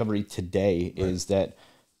at in recovery today is that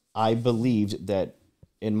I believed that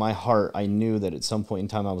in my heart, I knew that at some point in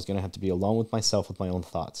time, I was going to have to be alone with myself, with my own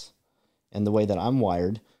thoughts. And the way that I'm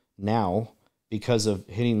wired now, because of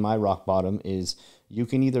hitting my rock bottom, is you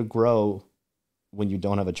can either grow when you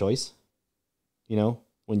don't have a choice,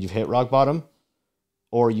 when you've hit rock bottom,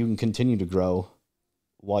 or you can continue to grow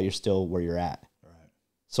while you're still where you're at. Right.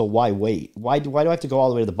 So why wait? Why do I have to go all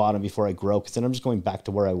the way to the bottom before I grow? Because then I'm just going back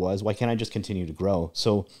to where I was. Why can't I just continue to grow?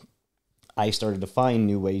 So I started to find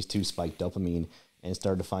new ways to spike dopamine and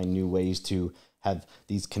started to find new ways to have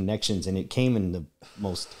these connections. And it came in the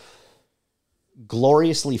most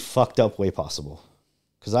gloriously fucked up way possible.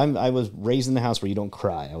 Because I was raised in the house where you don't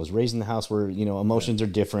cry. I was raised in the house where, emotions are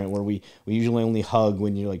different, where we usually only hug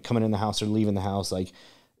when you're like coming in the house or leaving the house.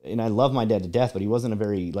 And I love my dad to death, but he wasn't a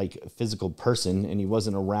very physical person, and he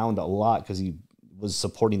wasn't around a lot because he was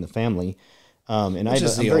supporting the family. And I'm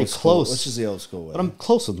very close. Which is the old school way. But I'm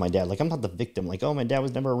close with my dad. I'm not the victim. Oh, my dad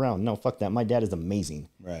was never around. No, fuck that. My dad is amazing.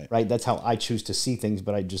 Right. That's how I choose to see things,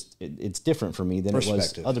 but it's different for me than it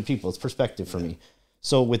was other people. It's perspective for me.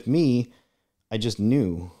 So with me, I just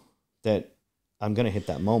knew that I'm going to hit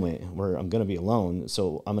that moment where I'm going to be alone.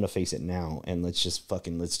 So I'm going to face it now, and let's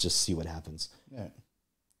just see what happens. Yeah.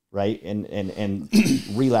 Right. And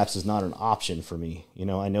relapse is not an option for me.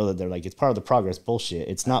 I know that they're like, it's part of the progress. Bullshit.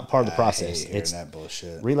 It's not part of the process. It's that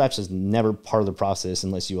bullshit. Relapse is never part of the process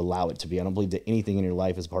unless you allow it to be. I don't believe that anything in your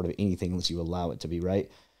life is part of anything unless you allow it to be. Right.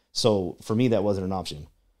 So for me, that wasn't an option.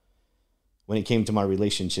 When it came to my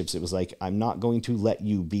relationships, it was like, I'm not going to let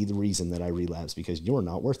you be the reason that I relapse because you're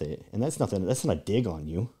not worth it. And that's not a dig on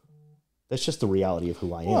you. That's just the reality of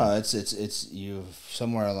who I am. Well, it's you've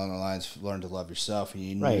somewhere along the lines learned to love yourself, and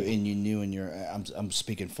you knew, and you knew in your, I'm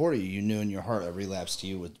speaking for you knew in your heart a relapse to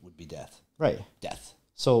you would be death. Right. Death.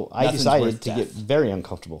 So I decided to get very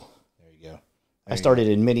uncomfortable. There you go. I started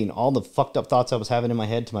admitting all the fucked up thoughts I was having in my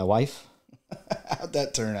head to my wife. How'd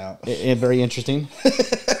that turn out? Very interesting.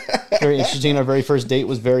 Very interesting. Our very first date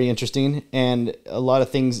was very interesting, and a lot of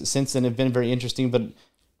things since then have been very interesting.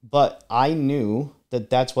 But I knew that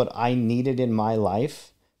that's what I needed in my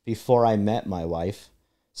life before I met my wife.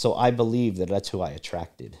 So I believe that that's who I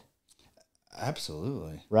attracted.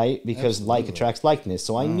 Absolutely. Right? Because like attracts likeness.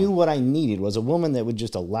 So I knew what I needed was a woman that would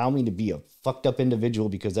just allow me to be a fucked up individual,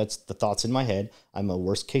 because that's the thoughts in my head. I'm a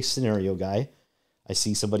worst case scenario guy. I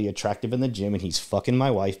see somebody attractive in the gym and he's fucking my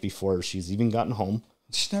wife before she's even gotten home.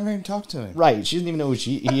 She's never even talked to him. Right. She doesn't even know who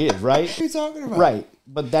he is, right? What are you talking about? Right.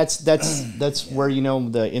 But that's where,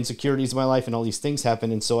 the insecurities of my life and all these things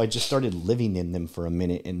happen. And so I just started living in them for a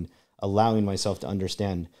minute and allowing myself to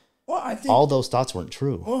understand I think all those thoughts weren't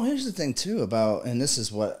true. Well, here's the thing too about, and this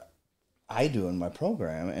is what I do in my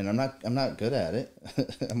program, and I'm not good at it.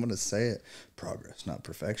 I'm going to say it. Progress, not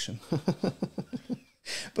perfection.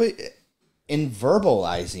 But in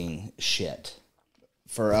verbalizing shit,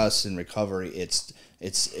 for us in recovery,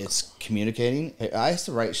 it's communicating. I used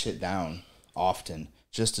to write shit down often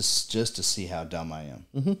just to see how dumb I am.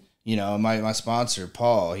 Mm-hmm. My sponsor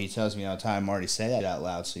Paul, he tells me all the time, Marty, say that out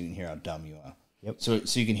loud so you can hear how dumb you are. Yep.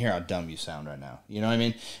 So you can hear how dumb you sound right now. You know what I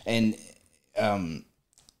mean? And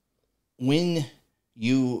when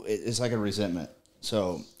it's like a resentment.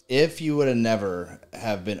 So if you would have never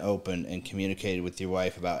have been open and communicated with your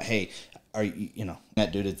wife about, hey, are you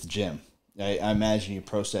that dude at the gym? I imagine you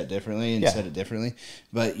approached that differently and said it differently,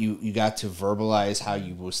 but you got to verbalize how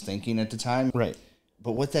you was thinking at the time. Right.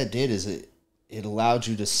 but what that did is it allowed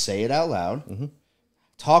you to say it out loud,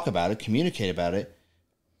 talk about it, communicate about it,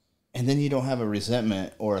 and then you don't have a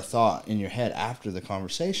resentment or a thought in your head after the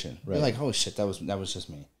conversation. Right. You're like, oh shit, that was just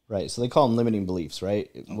me. Right. So they call them limiting beliefs, right?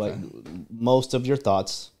 Okay. What most of your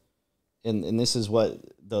thoughts, and this is what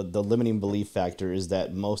the limiting belief factor is,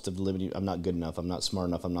 that most of the limiting, I'm not good enough, I'm not smart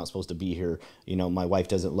enough, I'm not supposed to be here, my wife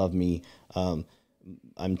doesn't love me,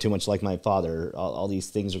 I'm too much like my father. All these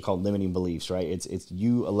things are called limiting beliefs, right? It's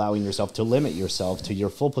you allowing yourself to limit yourself to your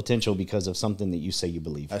full potential because of something that you say you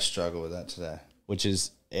believe. I struggle with that today. Which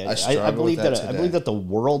is, I believe that the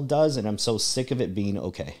world does, and I'm so sick of it being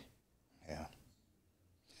okay. Yeah.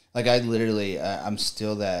 Like I literally, I'm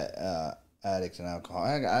still that addict in alcohol.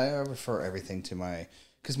 I refer everything to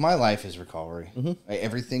because my life is recovery.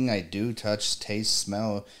 Everything I do, touch, taste,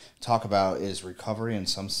 smell, talk about is recovery in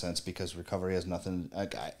some sense, because recovery has nothing.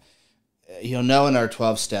 You'll know in our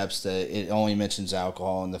 12 steps that it only mentions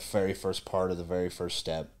alcohol in the very first part of the very first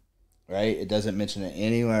step, right? It doesn't mention it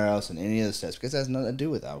anywhere else in any of the steps because it has nothing to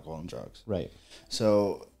do with alcohol and drugs. Right.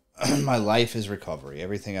 So my life is recovery.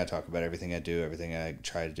 Everything I talk about, everything I do, everything I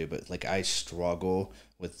try to do, but like I struggle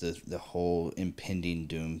with the whole impending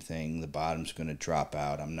doom thing. The bottom's going to drop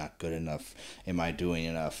out. I'm not good enough. Am I doing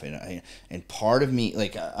enough? And part of me,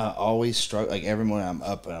 like I always struggle. Like every morning I'm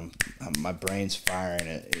up and my brain's firing.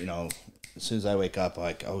 As soon as I wake up, I'm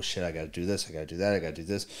like, oh shit, I got to do this. I got to do that. I got to do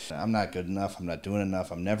this. I'm not good enough. I'm not doing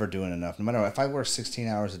enough. I'm never doing enough. No matter if I work 16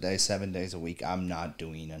 hours a day, 7 days a week, I'm not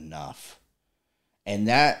doing enough. And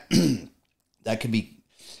that could be.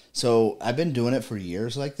 So I've been doing it for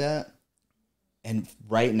years like that. And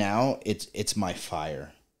right now, it's my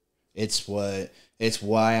fire. It's why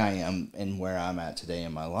I am and where I'm at today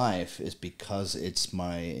in my life is because it's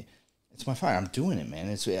my fire. I'm doing it,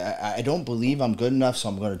 man. I don't believe I'm good enough, so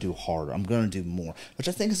I'm going to do harder. I'm going to do more, which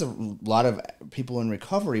I think is a lot of people in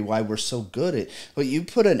recovery why we're so good at. But you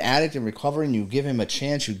put an addict in recovery and you give him a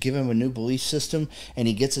chance, you give him a new belief system, and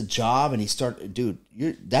he gets a job, and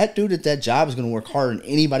that dude at that job is going to work harder than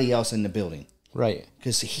anybody else in the building. Right.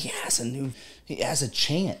 Because he has a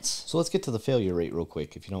chance. So let's get to the failure rate real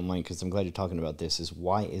quick, if you don't mind, because I'm glad you're talking about this. Is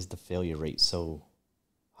why is the failure rate so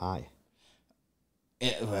high?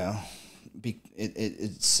 It's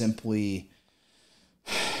simply,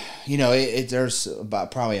 there's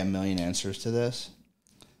about probably a million answers to this.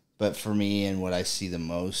 But for me, and what I see the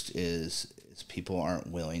most is people aren't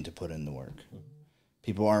willing to put in the work.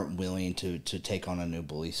 People aren't willing to take on a new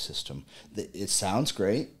belief system. It sounds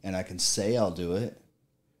great, and I can say I'll do it,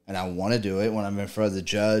 and I want to do it when I'm in front of the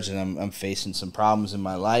judge and I'm facing some problems in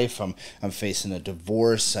my life. I'm facing a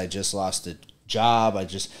divorce. I just lost a job.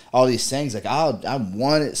 All these things. Like I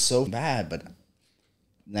want it so bad, but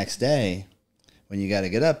next day, when you got to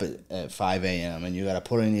get up at 5 a.m. and you got to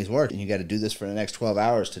put in these work, and you got to do this for the next 12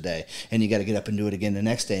 hours today, and you got to get up and do it again the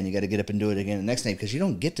next day, and you got to get up and do it again the next day, because you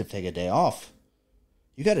don't get to take a day off.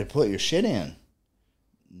 You got to put your shit in.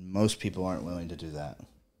 Most people aren't willing to do that.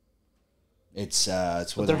 It's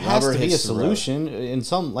but there has to be a solution. In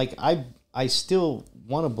some, like I still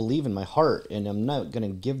want to believe in my heart, and I'm not going to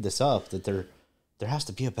give this up, that there has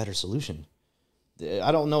to be a better solution.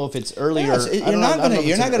 I don't know if it's earlier. Yes, you're not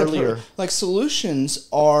going to like solutions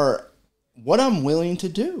are what I'm willing to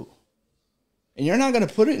do, and you're not going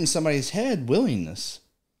to put it in somebody's head. Willingness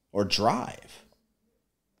or drive,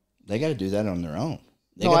 they got to do that on their own.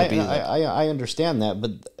 I understand that,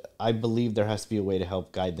 but I believe there has to be a way to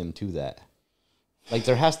help guide them to that. Like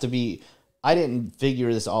there has to be. I didn't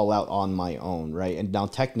figure this all out on my own, right? And now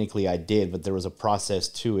technically I did, but there was a process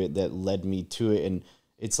to it that led me to it. And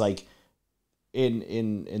it's like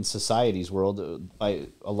in society's world, by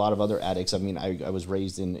a lot of other addicts, I mean, I was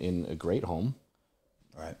raised in a great home.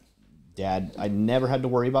 Right. Dad, I never had to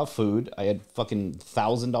worry about food. I had fucking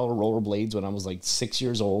 $1,000 rollerblades when I was like 6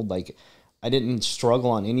 years old. Like I didn't struggle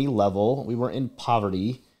on any level. We weren't in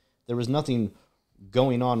poverty. There was nothing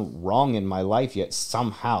going on wrong in my life yet.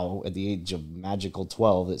 Somehow at the age of magical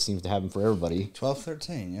 12, it seems to happen for everybody. 12,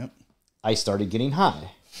 13, yep. I started getting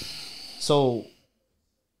high. So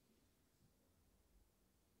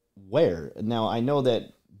where? Now I know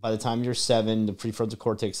that by the time you're 7, the prefrontal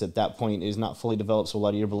cortex at that point is not fully developed, so a lot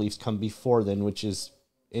of your beliefs come before then, which is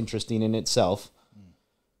interesting in itself.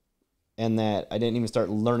 And that I didn't even start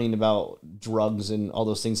learning about drugs and all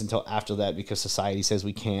those things until after that, because society says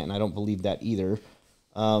we can't, and I don't believe that either.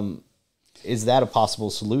 Is that a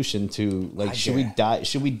possible solution to, like, should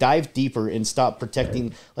we dive deeper and stop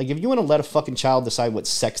protecting? Like, if you want to let a fucking child decide what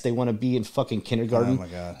sex they want to be in fucking kindergarten,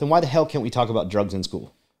 then why the hell can't we talk about drugs in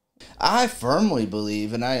school? I firmly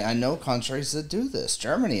believe, and I know countries that do this.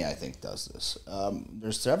 Germany, I think, does this.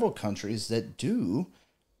 There's several countries that do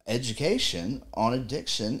education on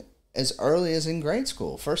addiction as early as in grade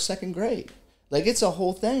school, first, second grade. Like, it's a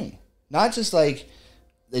whole thing. Not just like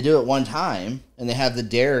they do it one time and they have the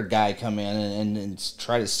dare guy come in and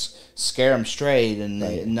try to scare them straight, and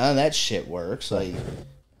none of that shit works. Like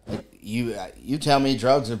you tell me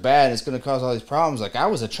drugs are bad, it's going to cause all these problems. Like, I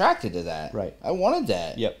was attracted to that. Right. I wanted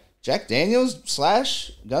that. Yep. Jack Daniels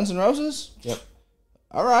 / Guns N' Roses. Yep.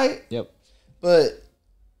 All right. Yep. But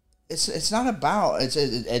it's not about it's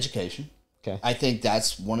education. Okay. I think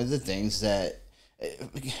that's one of the things that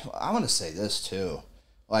I want to say this too.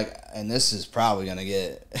 Like, and this is probably going to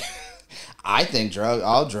get I think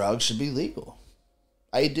all drugs should be legal.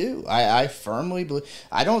 I do. I firmly believe.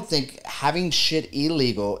 I don't think having shit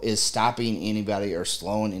illegal is stopping anybody or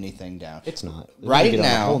slowing anything down. It's not. Right get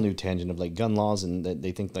now, on a whole new tangent of like gun laws, and that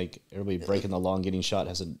they think like everybody breaking the law and getting shot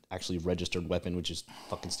has an actually registered weapon, which is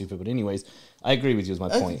fucking stupid. But anyways, I agree with you. Is my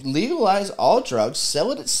point. Legalize all drugs,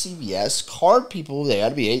 sell it at CVS, card people. They got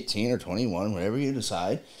to be 18 or 21, whatever you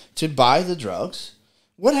decide, to buy the drugs.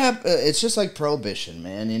 What happened? It's just like Prohibition,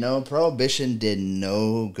 man. You know, Prohibition did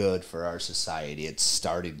no good for our society. It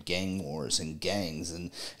started gang wars and gangs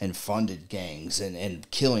and funded gangs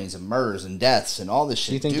and killings and murders and deaths and all this shit.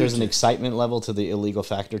 Do you think there's an excitement level to the illegal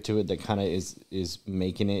factor to it that kind of is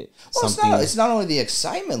making it something? It's not only the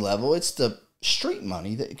excitement level, it's the street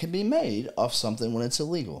money that can be made off something when it's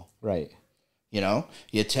illegal. Right. You know,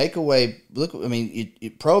 you take away,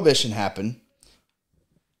 Prohibition happened.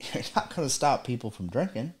 You're not going to stop people from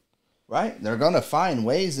drinking, right? They're going to find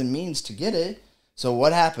ways and means to get it. So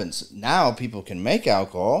what happens? Now people can make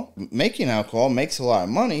alcohol. Making alcohol makes a lot of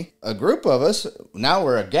money. A group of us, now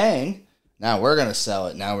we're a gang. Now we're going to sell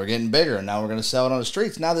it. Now we're getting bigger. Now we're going to sell it on the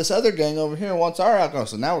streets. Now this other gang over here wants our alcohol.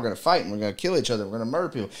 So now we're going to fight and we're going to kill each other. We're going to murder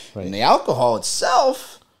people. Right. And the alcohol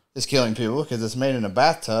itself is killing people because it's made in a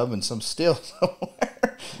bathtub and some steel somewhere.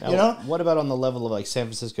 Now, you know? What about on the level of like San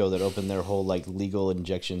Francisco that opened their whole like legal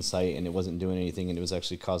injection site and it wasn't doing anything and it was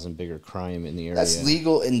actually causing bigger crime in the area? That's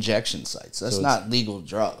legal injection sites. That's not legal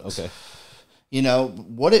drugs. Okay. You know,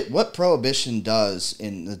 what Prohibition does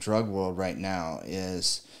in the drug world right now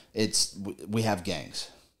is we have gangs.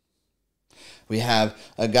 We have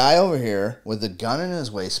a guy over here with a gun in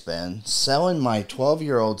his waistband selling my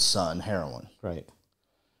 12-year-old son heroin. Right.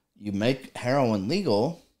 You make heroin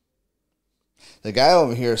legal. The guy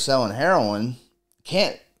over here selling heroin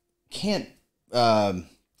can't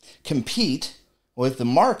compete with the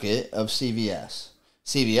market of CVS.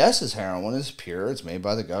 CVS's heroin is pure. It's made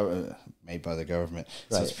by the government. Right.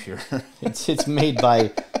 So it's pure. it's made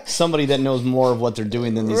by somebody that knows more of what they're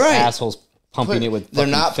doing than these assholes pumping it with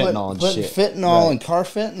fentanyl and shit. Fentanyl and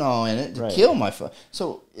carfentanil in it to kill my phone.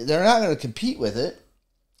 So they're not going to compete with it.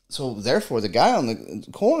 So therefore, the guy on the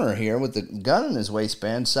corner here with the gun in his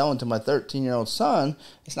waistband selling to my 13-year-old son,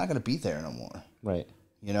 it's not going to be there no more. Right.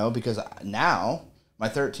 You know, because now my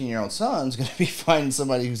 13-year-old son's going to be finding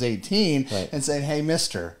somebody who's 18 and saying, "Hey,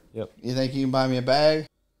 mister, you think you can buy me a bag?"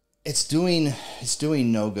 It's doing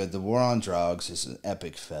no good. The war on drugs is an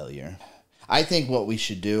epic failure. I think what we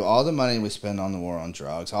should do, all the money we spend on the war on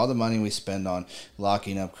drugs, all the money we spend on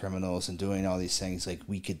locking up criminals and doing all these things, like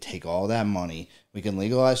we could take all that money, we can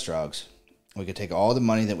legalize drugs, we could take all the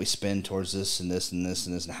money that we spend towards this and this and this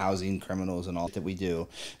and this and housing criminals and all that we do,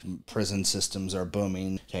 prison systems are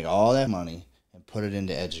booming, take all that money and put it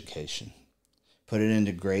into education. Put it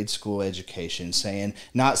into grade school education,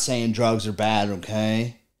 not saying drugs are bad,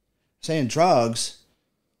 okay? Saying drugs...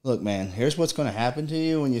 Look, man, here's what's going to happen to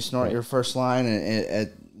you when you snort your first line at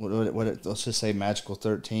let's just say magical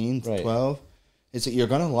 13, 12. It's that you're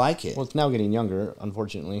going to like it. Well, it's now getting younger,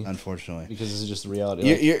 unfortunately. Because this is just the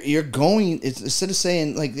reality. You're going, instead of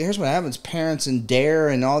saying, like, here's what happens, parents and DARE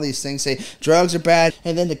and all these things say drugs are bad,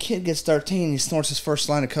 and then the kid gets 13 and he snorts his first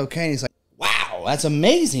line of cocaine. He's like, wow, that's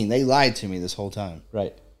amazing. They lied to me this whole time.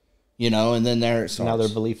 Right. You know, and then now their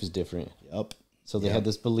belief is different. Yep. So they had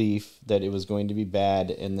this belief that it was going to be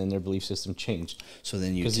bad, and then their belief system changed. So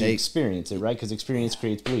then you experience it, right? Because experience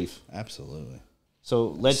creates belief. Absolutely. So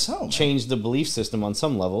let's change the belief system on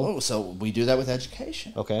some level. Oh, so we do that with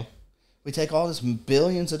education. Okay. We take all this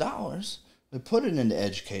billions of dollars, we put it into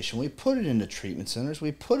education, we put it into treatment centers,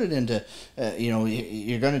 we put it into,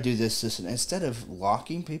 you're going to do this, and instead of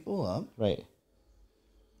locking people up. Right.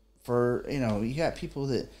 For, you got people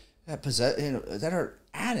that that are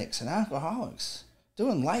addicts and alcoholics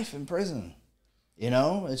doing life in prison.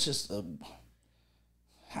 It's just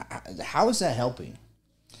how is that helping?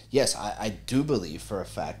 Yes, I do believe for a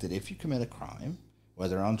fact that if you commit a crime,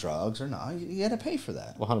 whether on drugs or not. You got to pay for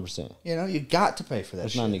that. 100%. You know, you got to pay for that.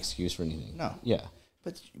 That's not an excuse for anything. No. Yeah.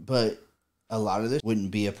 But a lot of this wouldn't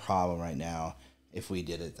be a problem right now if we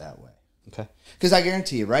did it that way. Okay. Because I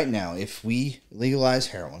guarantee you right now, if we legalize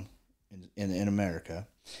heroin in America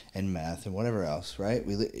and meth and whatever else, right?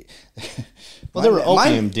 Well, there were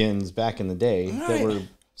opium dens back in the day that were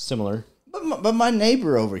similar. But my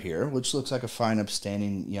neighbor over here, which looks like a fine,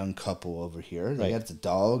 upstanding young couple over here, they got the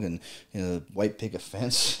dog and the white picket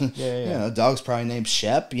fence. Yeah. You know, dog's probably named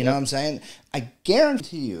Shep. You know what I'm saying? I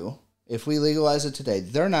guarantee you, if we legalize it today,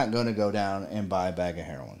 they're not going to go down and buy a bag of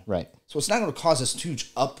heroin. Right. So it's not going to cause this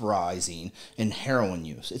huge uprising in heroin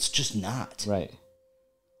use. It's just not. Right.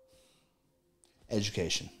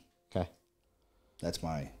 Education. Okay. That's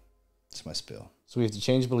my spill. So we have to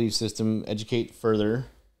change belief system, educate further,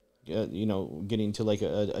 getting to like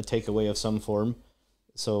a takeaway of some form.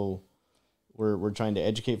 So we're trying to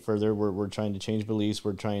educate further. We're trying to change beliefs.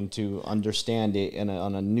 We're trying to understand it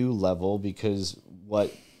on a new level, because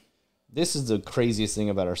this is the craziest thing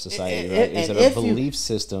about our society, right? Is that our belief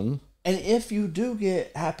system. And if you do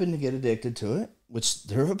happen to get addicted to it, which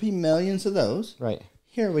there will be millions of those, right?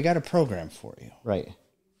 Here we got a program for you, right?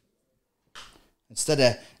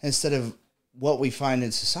 Instead of what we find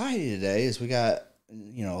in society today is we got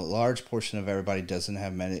a large portion of everybody doesn't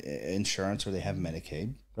have insurance, or they have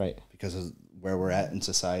Medicaid, right? Because of where we're at in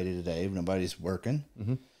society today, nobody's working.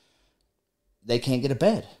 Mm-hmm. They can't get a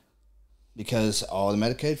bed because all the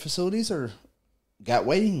Medicaid facilities got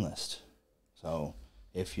waiting list. So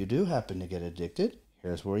if you do happen to get addicted,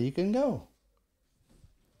 here's where you can go.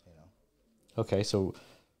 Okay, so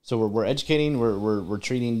we're educating, we're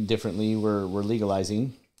treating differently, we're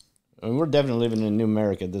legalizing. I mean, we're definitely living in a new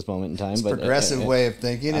America at this moment in time. It's a progressive way of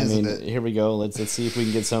thinking, isn't it? Here we go. Let's see if we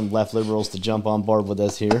can get some left liberals to jump on board with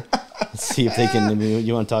us here. Let's see if they can.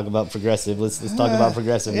 You want to talk about progressive? Let's talk about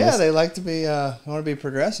progressiveness. Yeah, they like to be. Want to be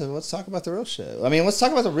progressive. Let's talk about the real shit. I mean, let's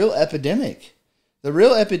talk about the real epidemic. The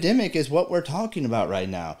real epidemic is what we're talking about right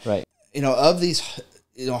now. Right. Of these,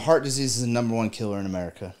 heart disease is the number one killer in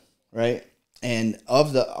America. Right. And I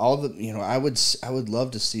would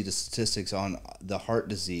love to see the statistics on the heart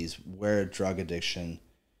disease where drug addiction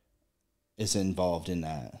is involved in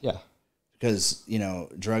that. Yeah. Because,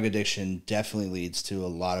 drug addiction definitely leads to a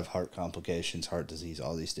lot of heart complications, heart disease,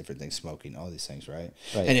 all these different things, smoking, all these things, right?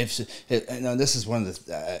 Right. And this is one of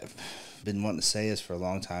the, I've been wanting to say this for a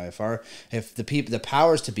long time. If the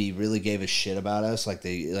powers to be really gave a shit about us, like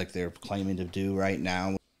they're claiming to do right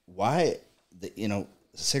now, why,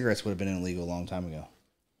 cigarettes would have been illegal a long time ago.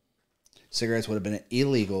 Cigarettes would have been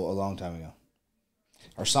illegal a long time ago.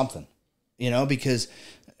 Or something. Because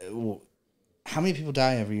how many people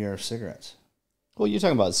die every year of cigarettes? Well, you're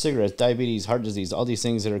talking about cigarettes, diabetes, heart disease, all these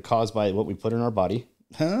things that are caused by what we put in our body.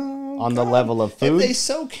 On the level of food. If they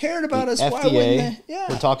so cared about us, FDA, why wouldn't they? Yeah.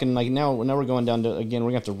 We're talking like now we're going down to, again,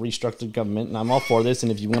 we're going to have to restructure the government, and I'm all for this,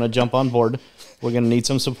 and if you want to jump on board, we're going to need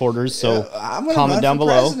some supporters, so comment down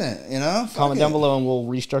below. Comment down below, and we'll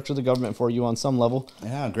restructure the government for you on some level.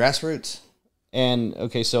 Yeah, grassroots. And,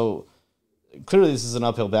 okay, so clearly this is an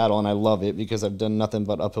uphill battle, and I love it because I've done nothing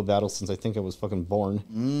but uphill battles since I think I was fucking born,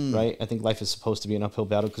 right? I think life is supposed to be an uphill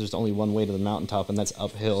battle because there's only one way to the mountaintop, and that's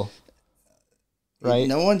uphill. Right.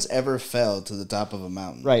 No one's ever fell to the top of a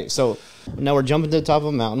mountain. Right. So now we're jumping to the top of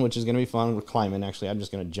a mountain, which is going to be fun. We're climbing. Actually, I'm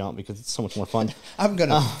just going to jump because it's so much more fun. I'm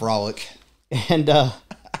going to frolic. And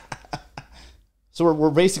so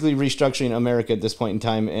we're basically restructuring America at this point in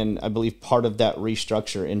time. And I believe part of that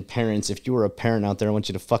restructure in parents, if you were a parent out there, I want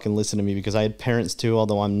you to fucking listen to me because I had parents too,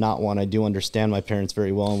 although I'm not one. I do understand my parents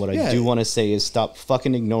very well. And what I do want to say is stop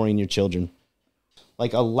fucking ignoring your children.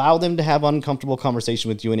 Like, allow them to have uncomfortable conversation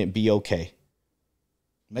with you and it be okay.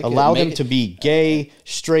 Allow them to be gay,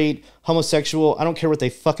 straight, homosexual. I don't care what they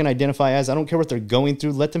fucking identify as. I don't care what they're going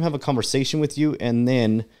through. Let them have a conversation with you and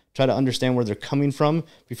then try to understand where they're coming from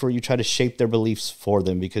before you try to shape their beliefs for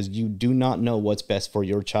them, because you do not know what's best for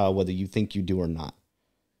your child, whether you think you do or not.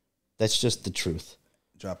 That's just the truth.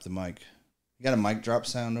 Drop the mic. You got a mic drop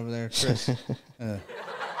sound over there, Chris?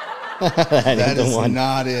 that is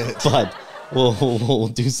not it. But we'll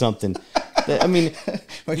do something. I mean,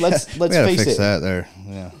 let's face fix it. That there,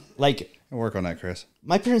 yeah. Like, work on that, Chris.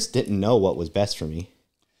 My parents didn't know what was best for me.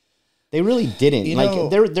 They really didn't.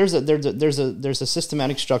 There's a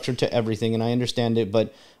systematic structure to everything, and I understand it.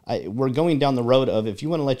 But we're going down the road of, if you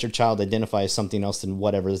want to let your child identify as something else, then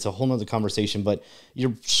whatever. That's a whole nother conversation. But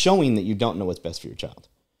you're showing that you don't know what's best for your child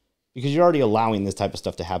because you're already allowing this type of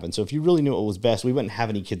stuff to happen. So if you really knew what was best, we wouldn't have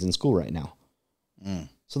any kids in school right now.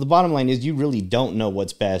 So the bottom line is you really don't know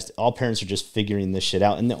what's best. All parents are just figuring this shit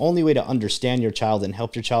out. And the only way to understand your child and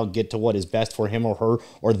help your child get to what is best for him or her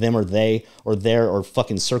or them or they or their or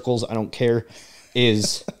fucking circles, I don't care,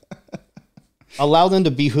 is allow them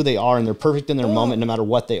to be who they are, and they're perfect in their moment no matter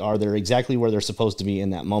what they are. They're exactly where they're supposed to be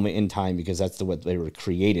in that moment in time because that's what they were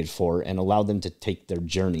created for, and allow them to take their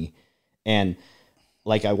journey. And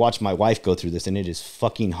like I watched my wife go through this, and it is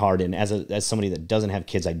fucking hard. And as somebody that doesn't have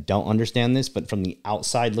kids, I don't understand this. But from the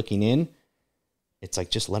outside looking in, it's like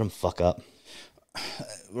just let them fuck up.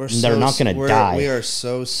 They're not going to die. We are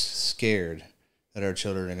so scared that our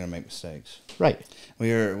children are going to make mistakes. Right. I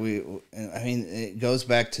mean, it goes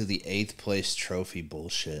back to the 8th place trophy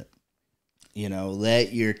bullshit. You know,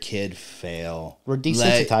 let your kid fail. We're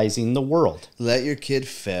desensitizing the world. Let your kid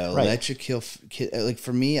fail. Right. Let your kid. Like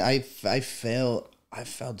for me, I fail. I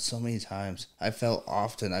failed so many times. I failed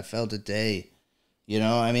often. I failed today. You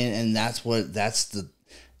know, I mean, and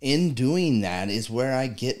in doing that is where I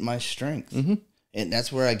get my strength. Mm-hmm. And that's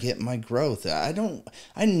where I get my growth.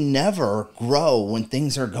 I never grow when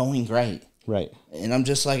things are going great. Right. And I'm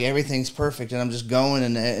just like, everything's perfect and I'm just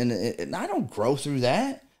going and I don't grow through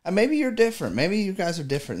that. Maybe you're different. Maybe you guys are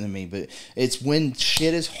different than me, but it's when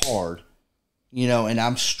shit is hard, you know, and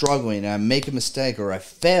I'm struggling and I make a mistake or I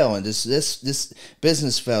fail and this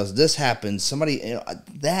business fails, this happens, somebody, you know,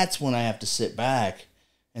 that's when I have to sit back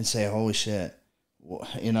and say, holy shit,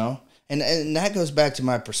 you know? And that goes back to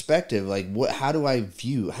my perspective. Like, how do I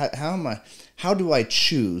view, how do I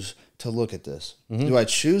choose to look at this? Mm-hmm. Do I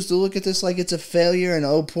choose to look at this like it's a failure and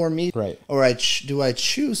oh, poor me? Right. Or do I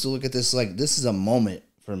choose to look at this like this is a moment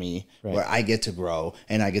for me where I get to grow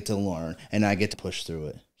and I get to learn and I get to push through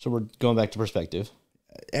it? So we're going back to perspective.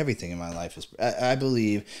 Everything in my life is. I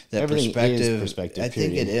believe that everything perspective. Is perspective. I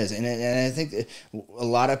think it is, and I think that a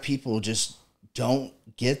lot of people just don't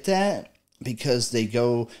get that because they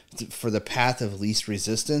go for the path of least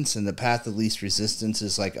resistance, and the path of least resistance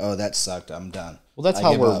is like, oh, that sucked, I'm done. Well, that's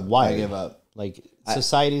how we're wired. I give up. Like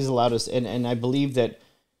society's allowed us, and I believe that.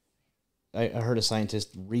 I heard a scientist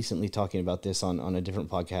recently talking about this on a different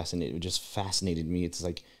podcast, and it just fascinated me. It's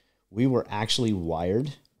like we were actually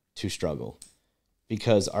wired to struggle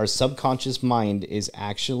because our subconscious mind is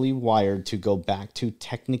actually wired to go back to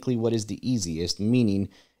technically what is the easiest, meaning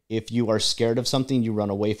if you are scared of something, you run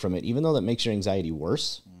away from it. Even though that makes your anxiety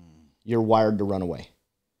worse, you're wired to run away.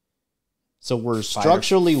 So we're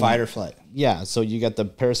structurally... Fight or flight. Yeah, so you got the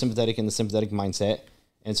parasympathetic and the sympathetic mindset.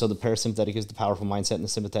 And so the parasympathetic is the powerful mindset and the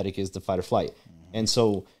sympathetic is the fight or flight. Mm-hmm. And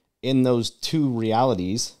so in those two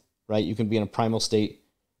realities, right, you can be in a primal state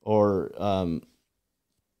or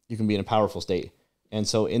you can be in a powerful state. And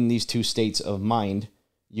so in these two states of mind,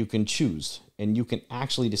 you can choose and you can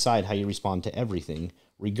actually decide how you respond to everything,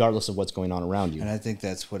 regardless of what's going on around you. And I think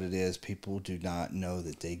that's what it is. People do not know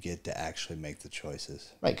that they get to actually make the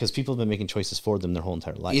choices. Right, because people have been making choices for them their whole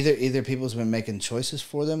entire life. Either people's been making choices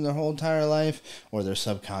for them their whole entire life, or their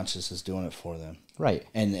subconscious is doing it for them. Right.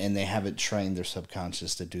 And they haven't trained their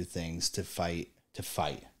subconscious to do things to fight.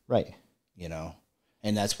 Right. You know?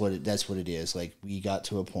 And that's what it is. Like, we got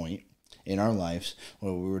to a point in our lives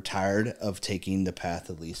where we were tired of taking the path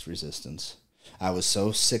of least resistance. I was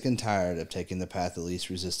so sick and tired of taking the path of least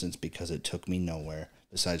resistance because it took me nowhere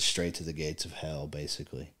besides straight to the gates of hell,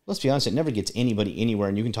 basically. Let's be honest, it never gets anybody anywhere.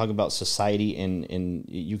 And you can talk about society and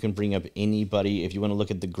you can bring up anybody. If you want to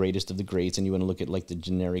look at the greatest of the greats and you want to look at like the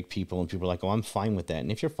generic people and people are like, oh, I'm fine with that.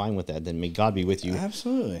 And if you're fine with that, then may God be with you.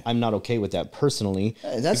 Absolutely. I'm not okay with that personally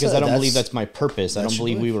because I don't believe that's my purpose. I don't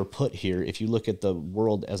believe we were put here. If you look at the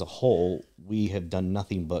world as a whole, we have done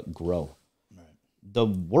nothing but grow. Right. The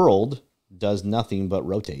world does nothing but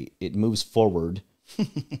rotate. It moves forward,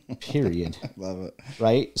 period. Love it.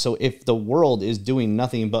 Right? So if the world is doing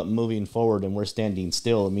nothing but moving forward and we're standing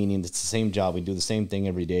still, meaning it's the same job, we do the same thing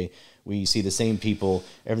every day, we see the same people,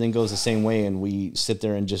 everything goes the same way, and we sit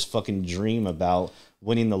there and just fucking dream about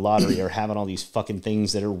winning the lottery or having all these fucking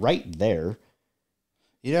things that are right there.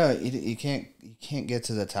 You know, you can't get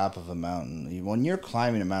to the top of a mountain. When you're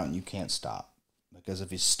climbing a mountain, you can't stop. Because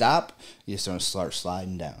if you stop, you're just going to start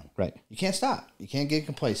sliding down. Right. You can't stop. You can't get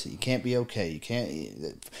complacent. You can't be okay. You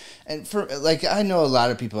can't. And for like, I know a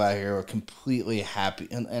lot of people out here are completely happy,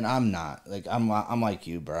 and I'm not. Like, I'm like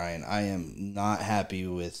you, Brian. I am not happy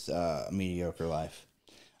with a mediocre life.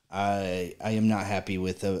 I am not happy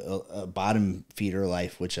with a bottom feeder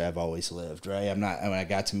life, which I've always lived. Right. I'm not. When I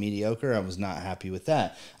got to mediocre, I was not happy with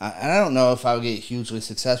that. And I don't know if I'll get hugely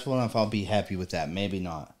successful and if I'll be happy with that. Maybe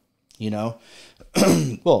not. You know.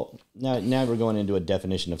 Well, now we're going into a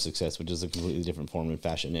definition of success, which is a completely different form and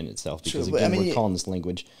fashion in itself, because again, we're calling this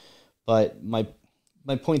language. But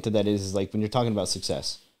my point to that is like when you're talking about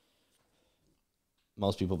success,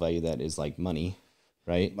 most people value that as like money,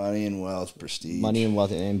 right? Money and wealth, prestige. Money and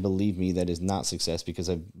wealth, and believe me, that is not success because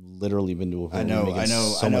I've literally been to a I know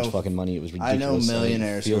much fucking money. It was ridiculous. I know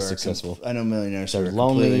millionaires feel who are successful. I know millionaires They're who are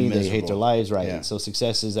lonely. They miserable. hate their lives, right? Yeah. So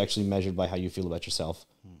success is actually measured by how you feel about yourself.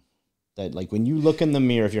 That like when you look in the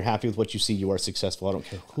mirror, if you're happy with what you see, you are successful. I don't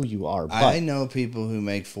care who you are. But I know people who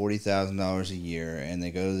make $40,000 a year, and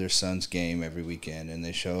they go to their son's game every weekend, and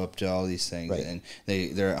they show up to all these things, Right. and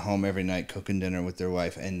they're at home every night cooking dinner with their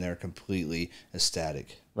wife, and they're completely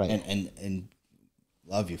ecstatic, Right. And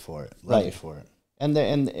love you for it, Right. you for it.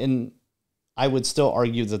 And I would still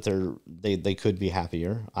argue that they could be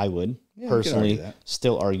happier. I would personally argue that.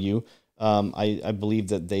 still argue. I believe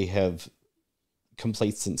that they have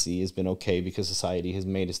complacency has been okay because society has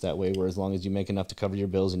made us that way. Where as long as you make enough to cover your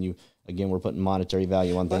bills, and we're putting monetary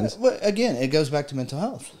value on things. But again, it goes back to mental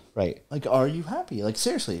health. Right. Like, are you happy? Like,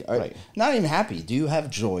 seriously, Right. not even happy. Do you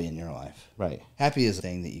have joy in your life? Right. Happy is a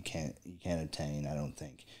thing that you can't attain. I don't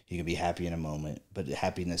think you can be happy in a moment, but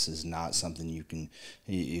happiness is not something you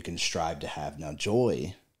can strive to have. Now,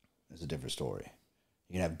 joy is a different story.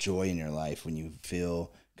 You can have joy in your life when you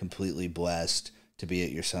feel completely blessed to be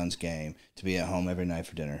at your son's game, to be at home every night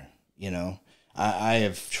for dinner. You know, I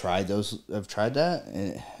have tried those. I've tried that,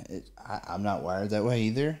 and I'm not wired that way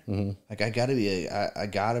either. Mm-hmm. Like I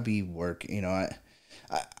gotta be working. You know,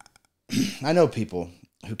 I know people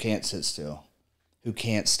who can't sit still, who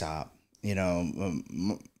can't stop. You know,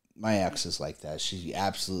 my ex is like that. She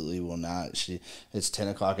absolutely will not. It's 10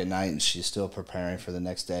 o'clock at night and she's still preparing for the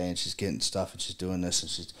next day, and she's getting stuff and she's doing this,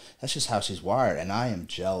 and that's just how she's wired. And I am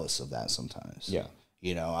jealous of that sometimes. Yeah.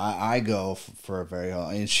 You know, I go for a very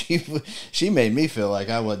long, and she made me feel like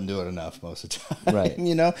I wasn't doing enough most of the time. Right.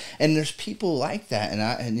 You know, and there's people like that,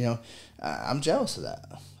 and you know, I'm jealous of that.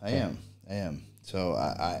 I am. So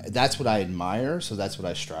I that's what I admire. So that's what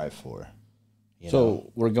I strive for. You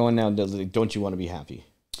know? We're going now to don't you want to be happy?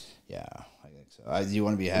 Yeah, I think so. Do you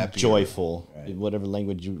want to be happy? Joyful, right. Whatever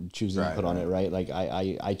language you choose to put on right. it, right? Like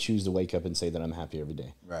I choose to wake up and say that I'm happy every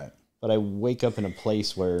day. Right. But I wake up in a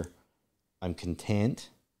place where I'm content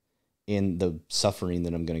in the suffering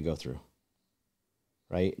that I'm going to go through.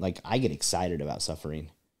 Right? Like I get excited about suffering.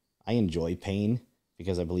 I enjoy pain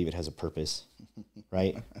because I believe it has a purpose.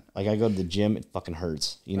 Right? Like I go to the gym, it fucking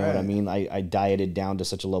hurts. You know what I mean? I dieted down to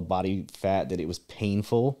such a low body fat that it was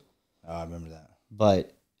painful. Oh, I remember that.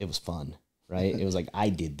 But it was fun, right? It was like I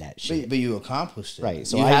did that shit. But you accomplished it. Right.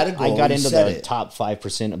 So you had a goal, I got into the it. top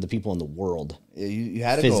 5% of the people in the world. You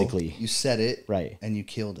had a physically. goal. You set it. Right. And you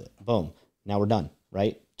killed it. Boom. Now we're done,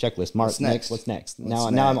 right? Checklist. Mark, What's next? What's next? What's Now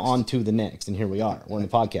I'm next? on to the next, and here we are. We're in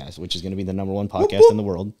the podcast, which is going to be the #1 podcast in the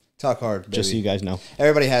world. Talk hard, baby. Just so you guys know.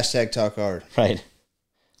 Everybody hashtag talk hard. Right.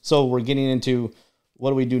 So we're getting into what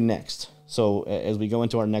do we do next? So as we go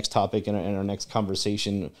into our next topic and our next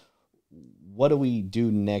conversation, what do we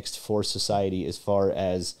do next for society as far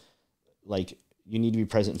as like you need to be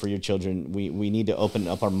present for your children? We need to open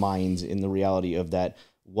up our minds in the reality of that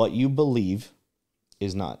what you believe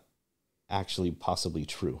is not actually possibly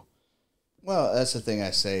true. Well, that's the thing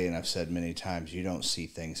I say, and I've said many times, you don't see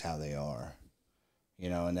things how they are. You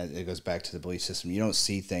know, and that it goes back to the belief system. You don't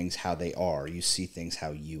see things how they are. You see things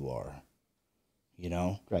how you are. You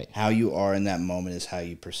know? Right. How you are in that moment is how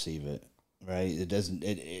you perceive it. Right?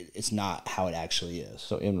 It's not how it actually is.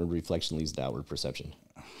 So inward reflection leads to outward perception.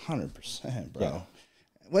 100%, bro. Yeah.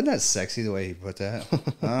 Wasn't that sexy the way he put that?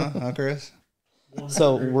 Huh, Chris?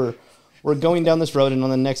 So we're going down this road, and on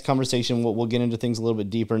the next conversation, we'll get into things a little bit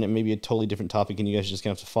deeper, and it may be a totally different topic, and you guys are just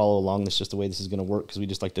going to have to follow along. That's just the way this is going to work because we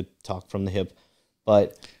just like to talk from the hip.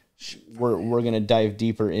 But we're going to dive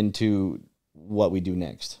deeper into what we do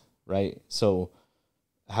next, right? So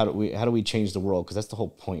how do we change the world? Because that's the whole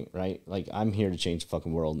point, right? Like I'm here to change the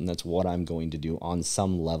fucking world, and that's what I'm going to do on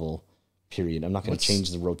some level, period. I'm not going to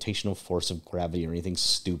change the rotational force of gravity or anything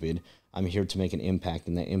stupid. I'm here to make an impact,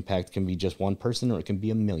 and that impact can be just one person or it can be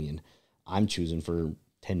 1 million. I'm choosing for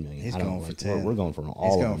 10 million. He's I don't going know, for like, 10. We're going for all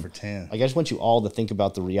He's of going them. for 10. Like I just want you all to think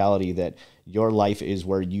about the reality that your life is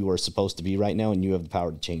where you are supposed to be right now, and you have the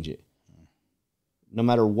power to change it. No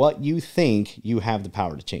matter what you think, you have the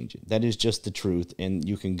power to change it. That is just the truth. And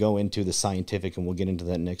you can go into the scientific, and we'll get into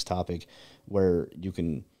that next topic, where you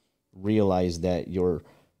can realize that your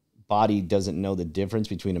body doesn't know the difference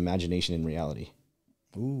between imagination and reality.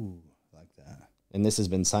 Ooh, like that. And this has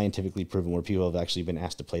been scientifically proven, where people have actually been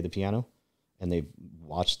asked to play the piano and they've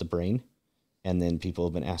watched the brain, and then people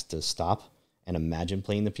have been asked to stop and imagine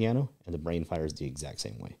playing the piano, and the brain fires the exact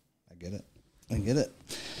same way. I get it.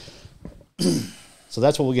 So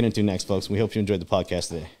that's what we'll get into next, folks. We hope you enjoyed the podcast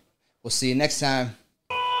today. We'll see you next time.